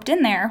 what was roped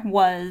in there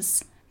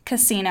was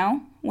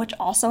Casino, which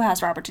also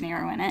has Robert De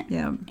Niro in it.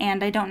 Yeah.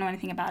 And I don't know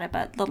anything about it,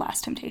 but The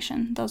Last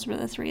Temptation. Those were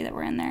the 3 that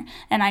were in there.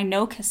 And I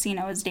know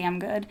Casino is damn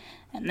good,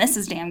 and this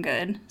is damn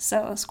good.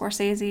 So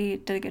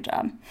Scorsese did a good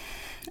job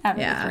out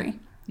of the 3.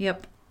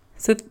 Yep.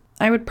 So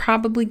I would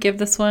probably give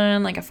this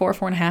one like a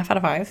 4.5 out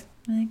of 5. I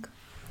think.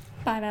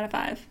 5 out of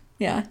 5.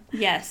 Yeah.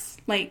 Yes.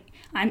 Like,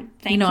 I'm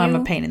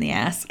a pain in the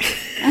ass.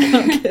 I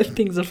don't give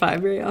things a 5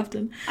 very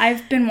often.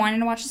 I've been wanting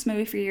to watch this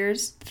movie for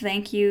years.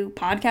 Thank you,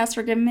 podcast,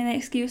 for giving me the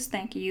excuse.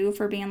 Thank you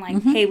for being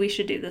like, hey, we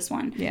should do this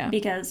one. Yeah.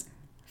 Because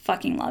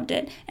fucking loved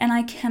it. And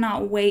I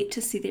cannot wait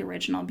to see the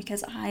original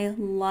because I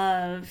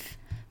love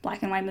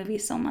black and white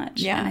movies so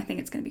much. Yeah. And I think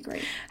it's going to be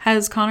great.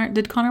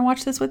 Did Connor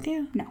watch this with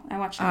you? No, I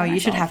watched it by myself. You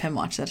should have him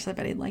watch this. I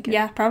bet he'd like it.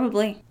 Yeah,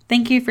 probably.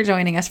 Thank you for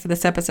joining us for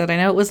this episode. I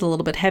know it was a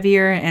little bit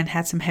heavier and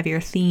had some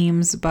heavier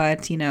themes,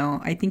 but,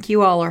 I think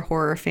you all are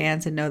horror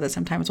fans and know that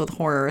sometimes with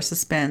horror or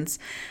suspense,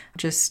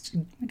 just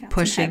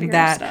pushing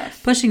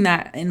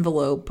that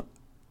envelope,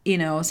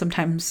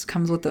 sometimes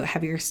comes with the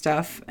heavier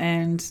stuff.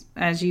 And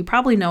as you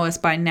probably know us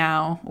by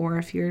now, or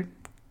if you're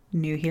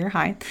new here,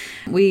 hi,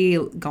 we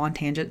go on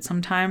tangents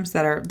sometimes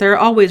they're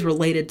always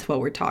related to what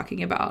we're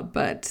talking about,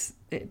 but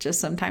it just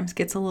sometimes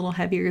gets a little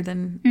heavier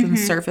than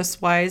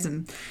surface wise,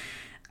 and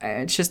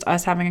it's just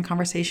us having a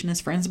conversation as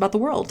friends about the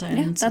world.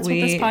 And that's what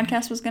this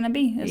podcast was going to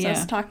be, is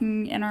us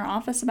talking in our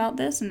office about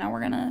this, and now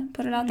we're going to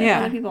put it out there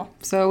for other people.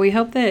 So we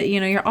hope that,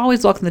 you're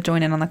always welcome to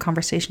join in on the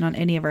conversation on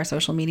any of our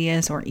social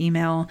medias or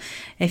email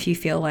if you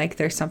feel like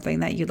there's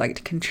something that you'd like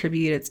to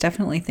contribute. It's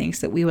definitely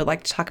things that we would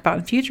like to talk about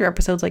in future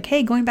episodes, like,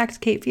 hey, going back to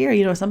Cape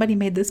Fear, somebody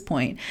made this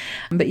point.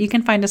 But you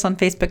can find us on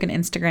Facebook and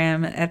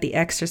Instagram at the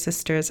Extra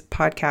Sisters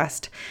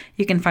Podcast.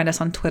 You can find us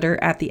on Twitter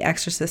at the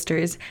Extra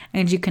Sisters,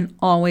 and you can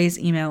always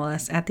email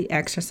us at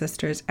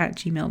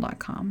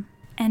theextrasisters@gmail.com.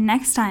 And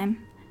next time,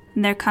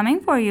 they're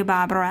coming for you,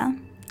 Barbara.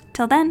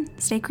 Till then,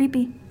 stay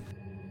creepy.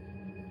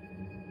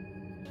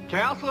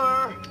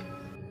 Counselor!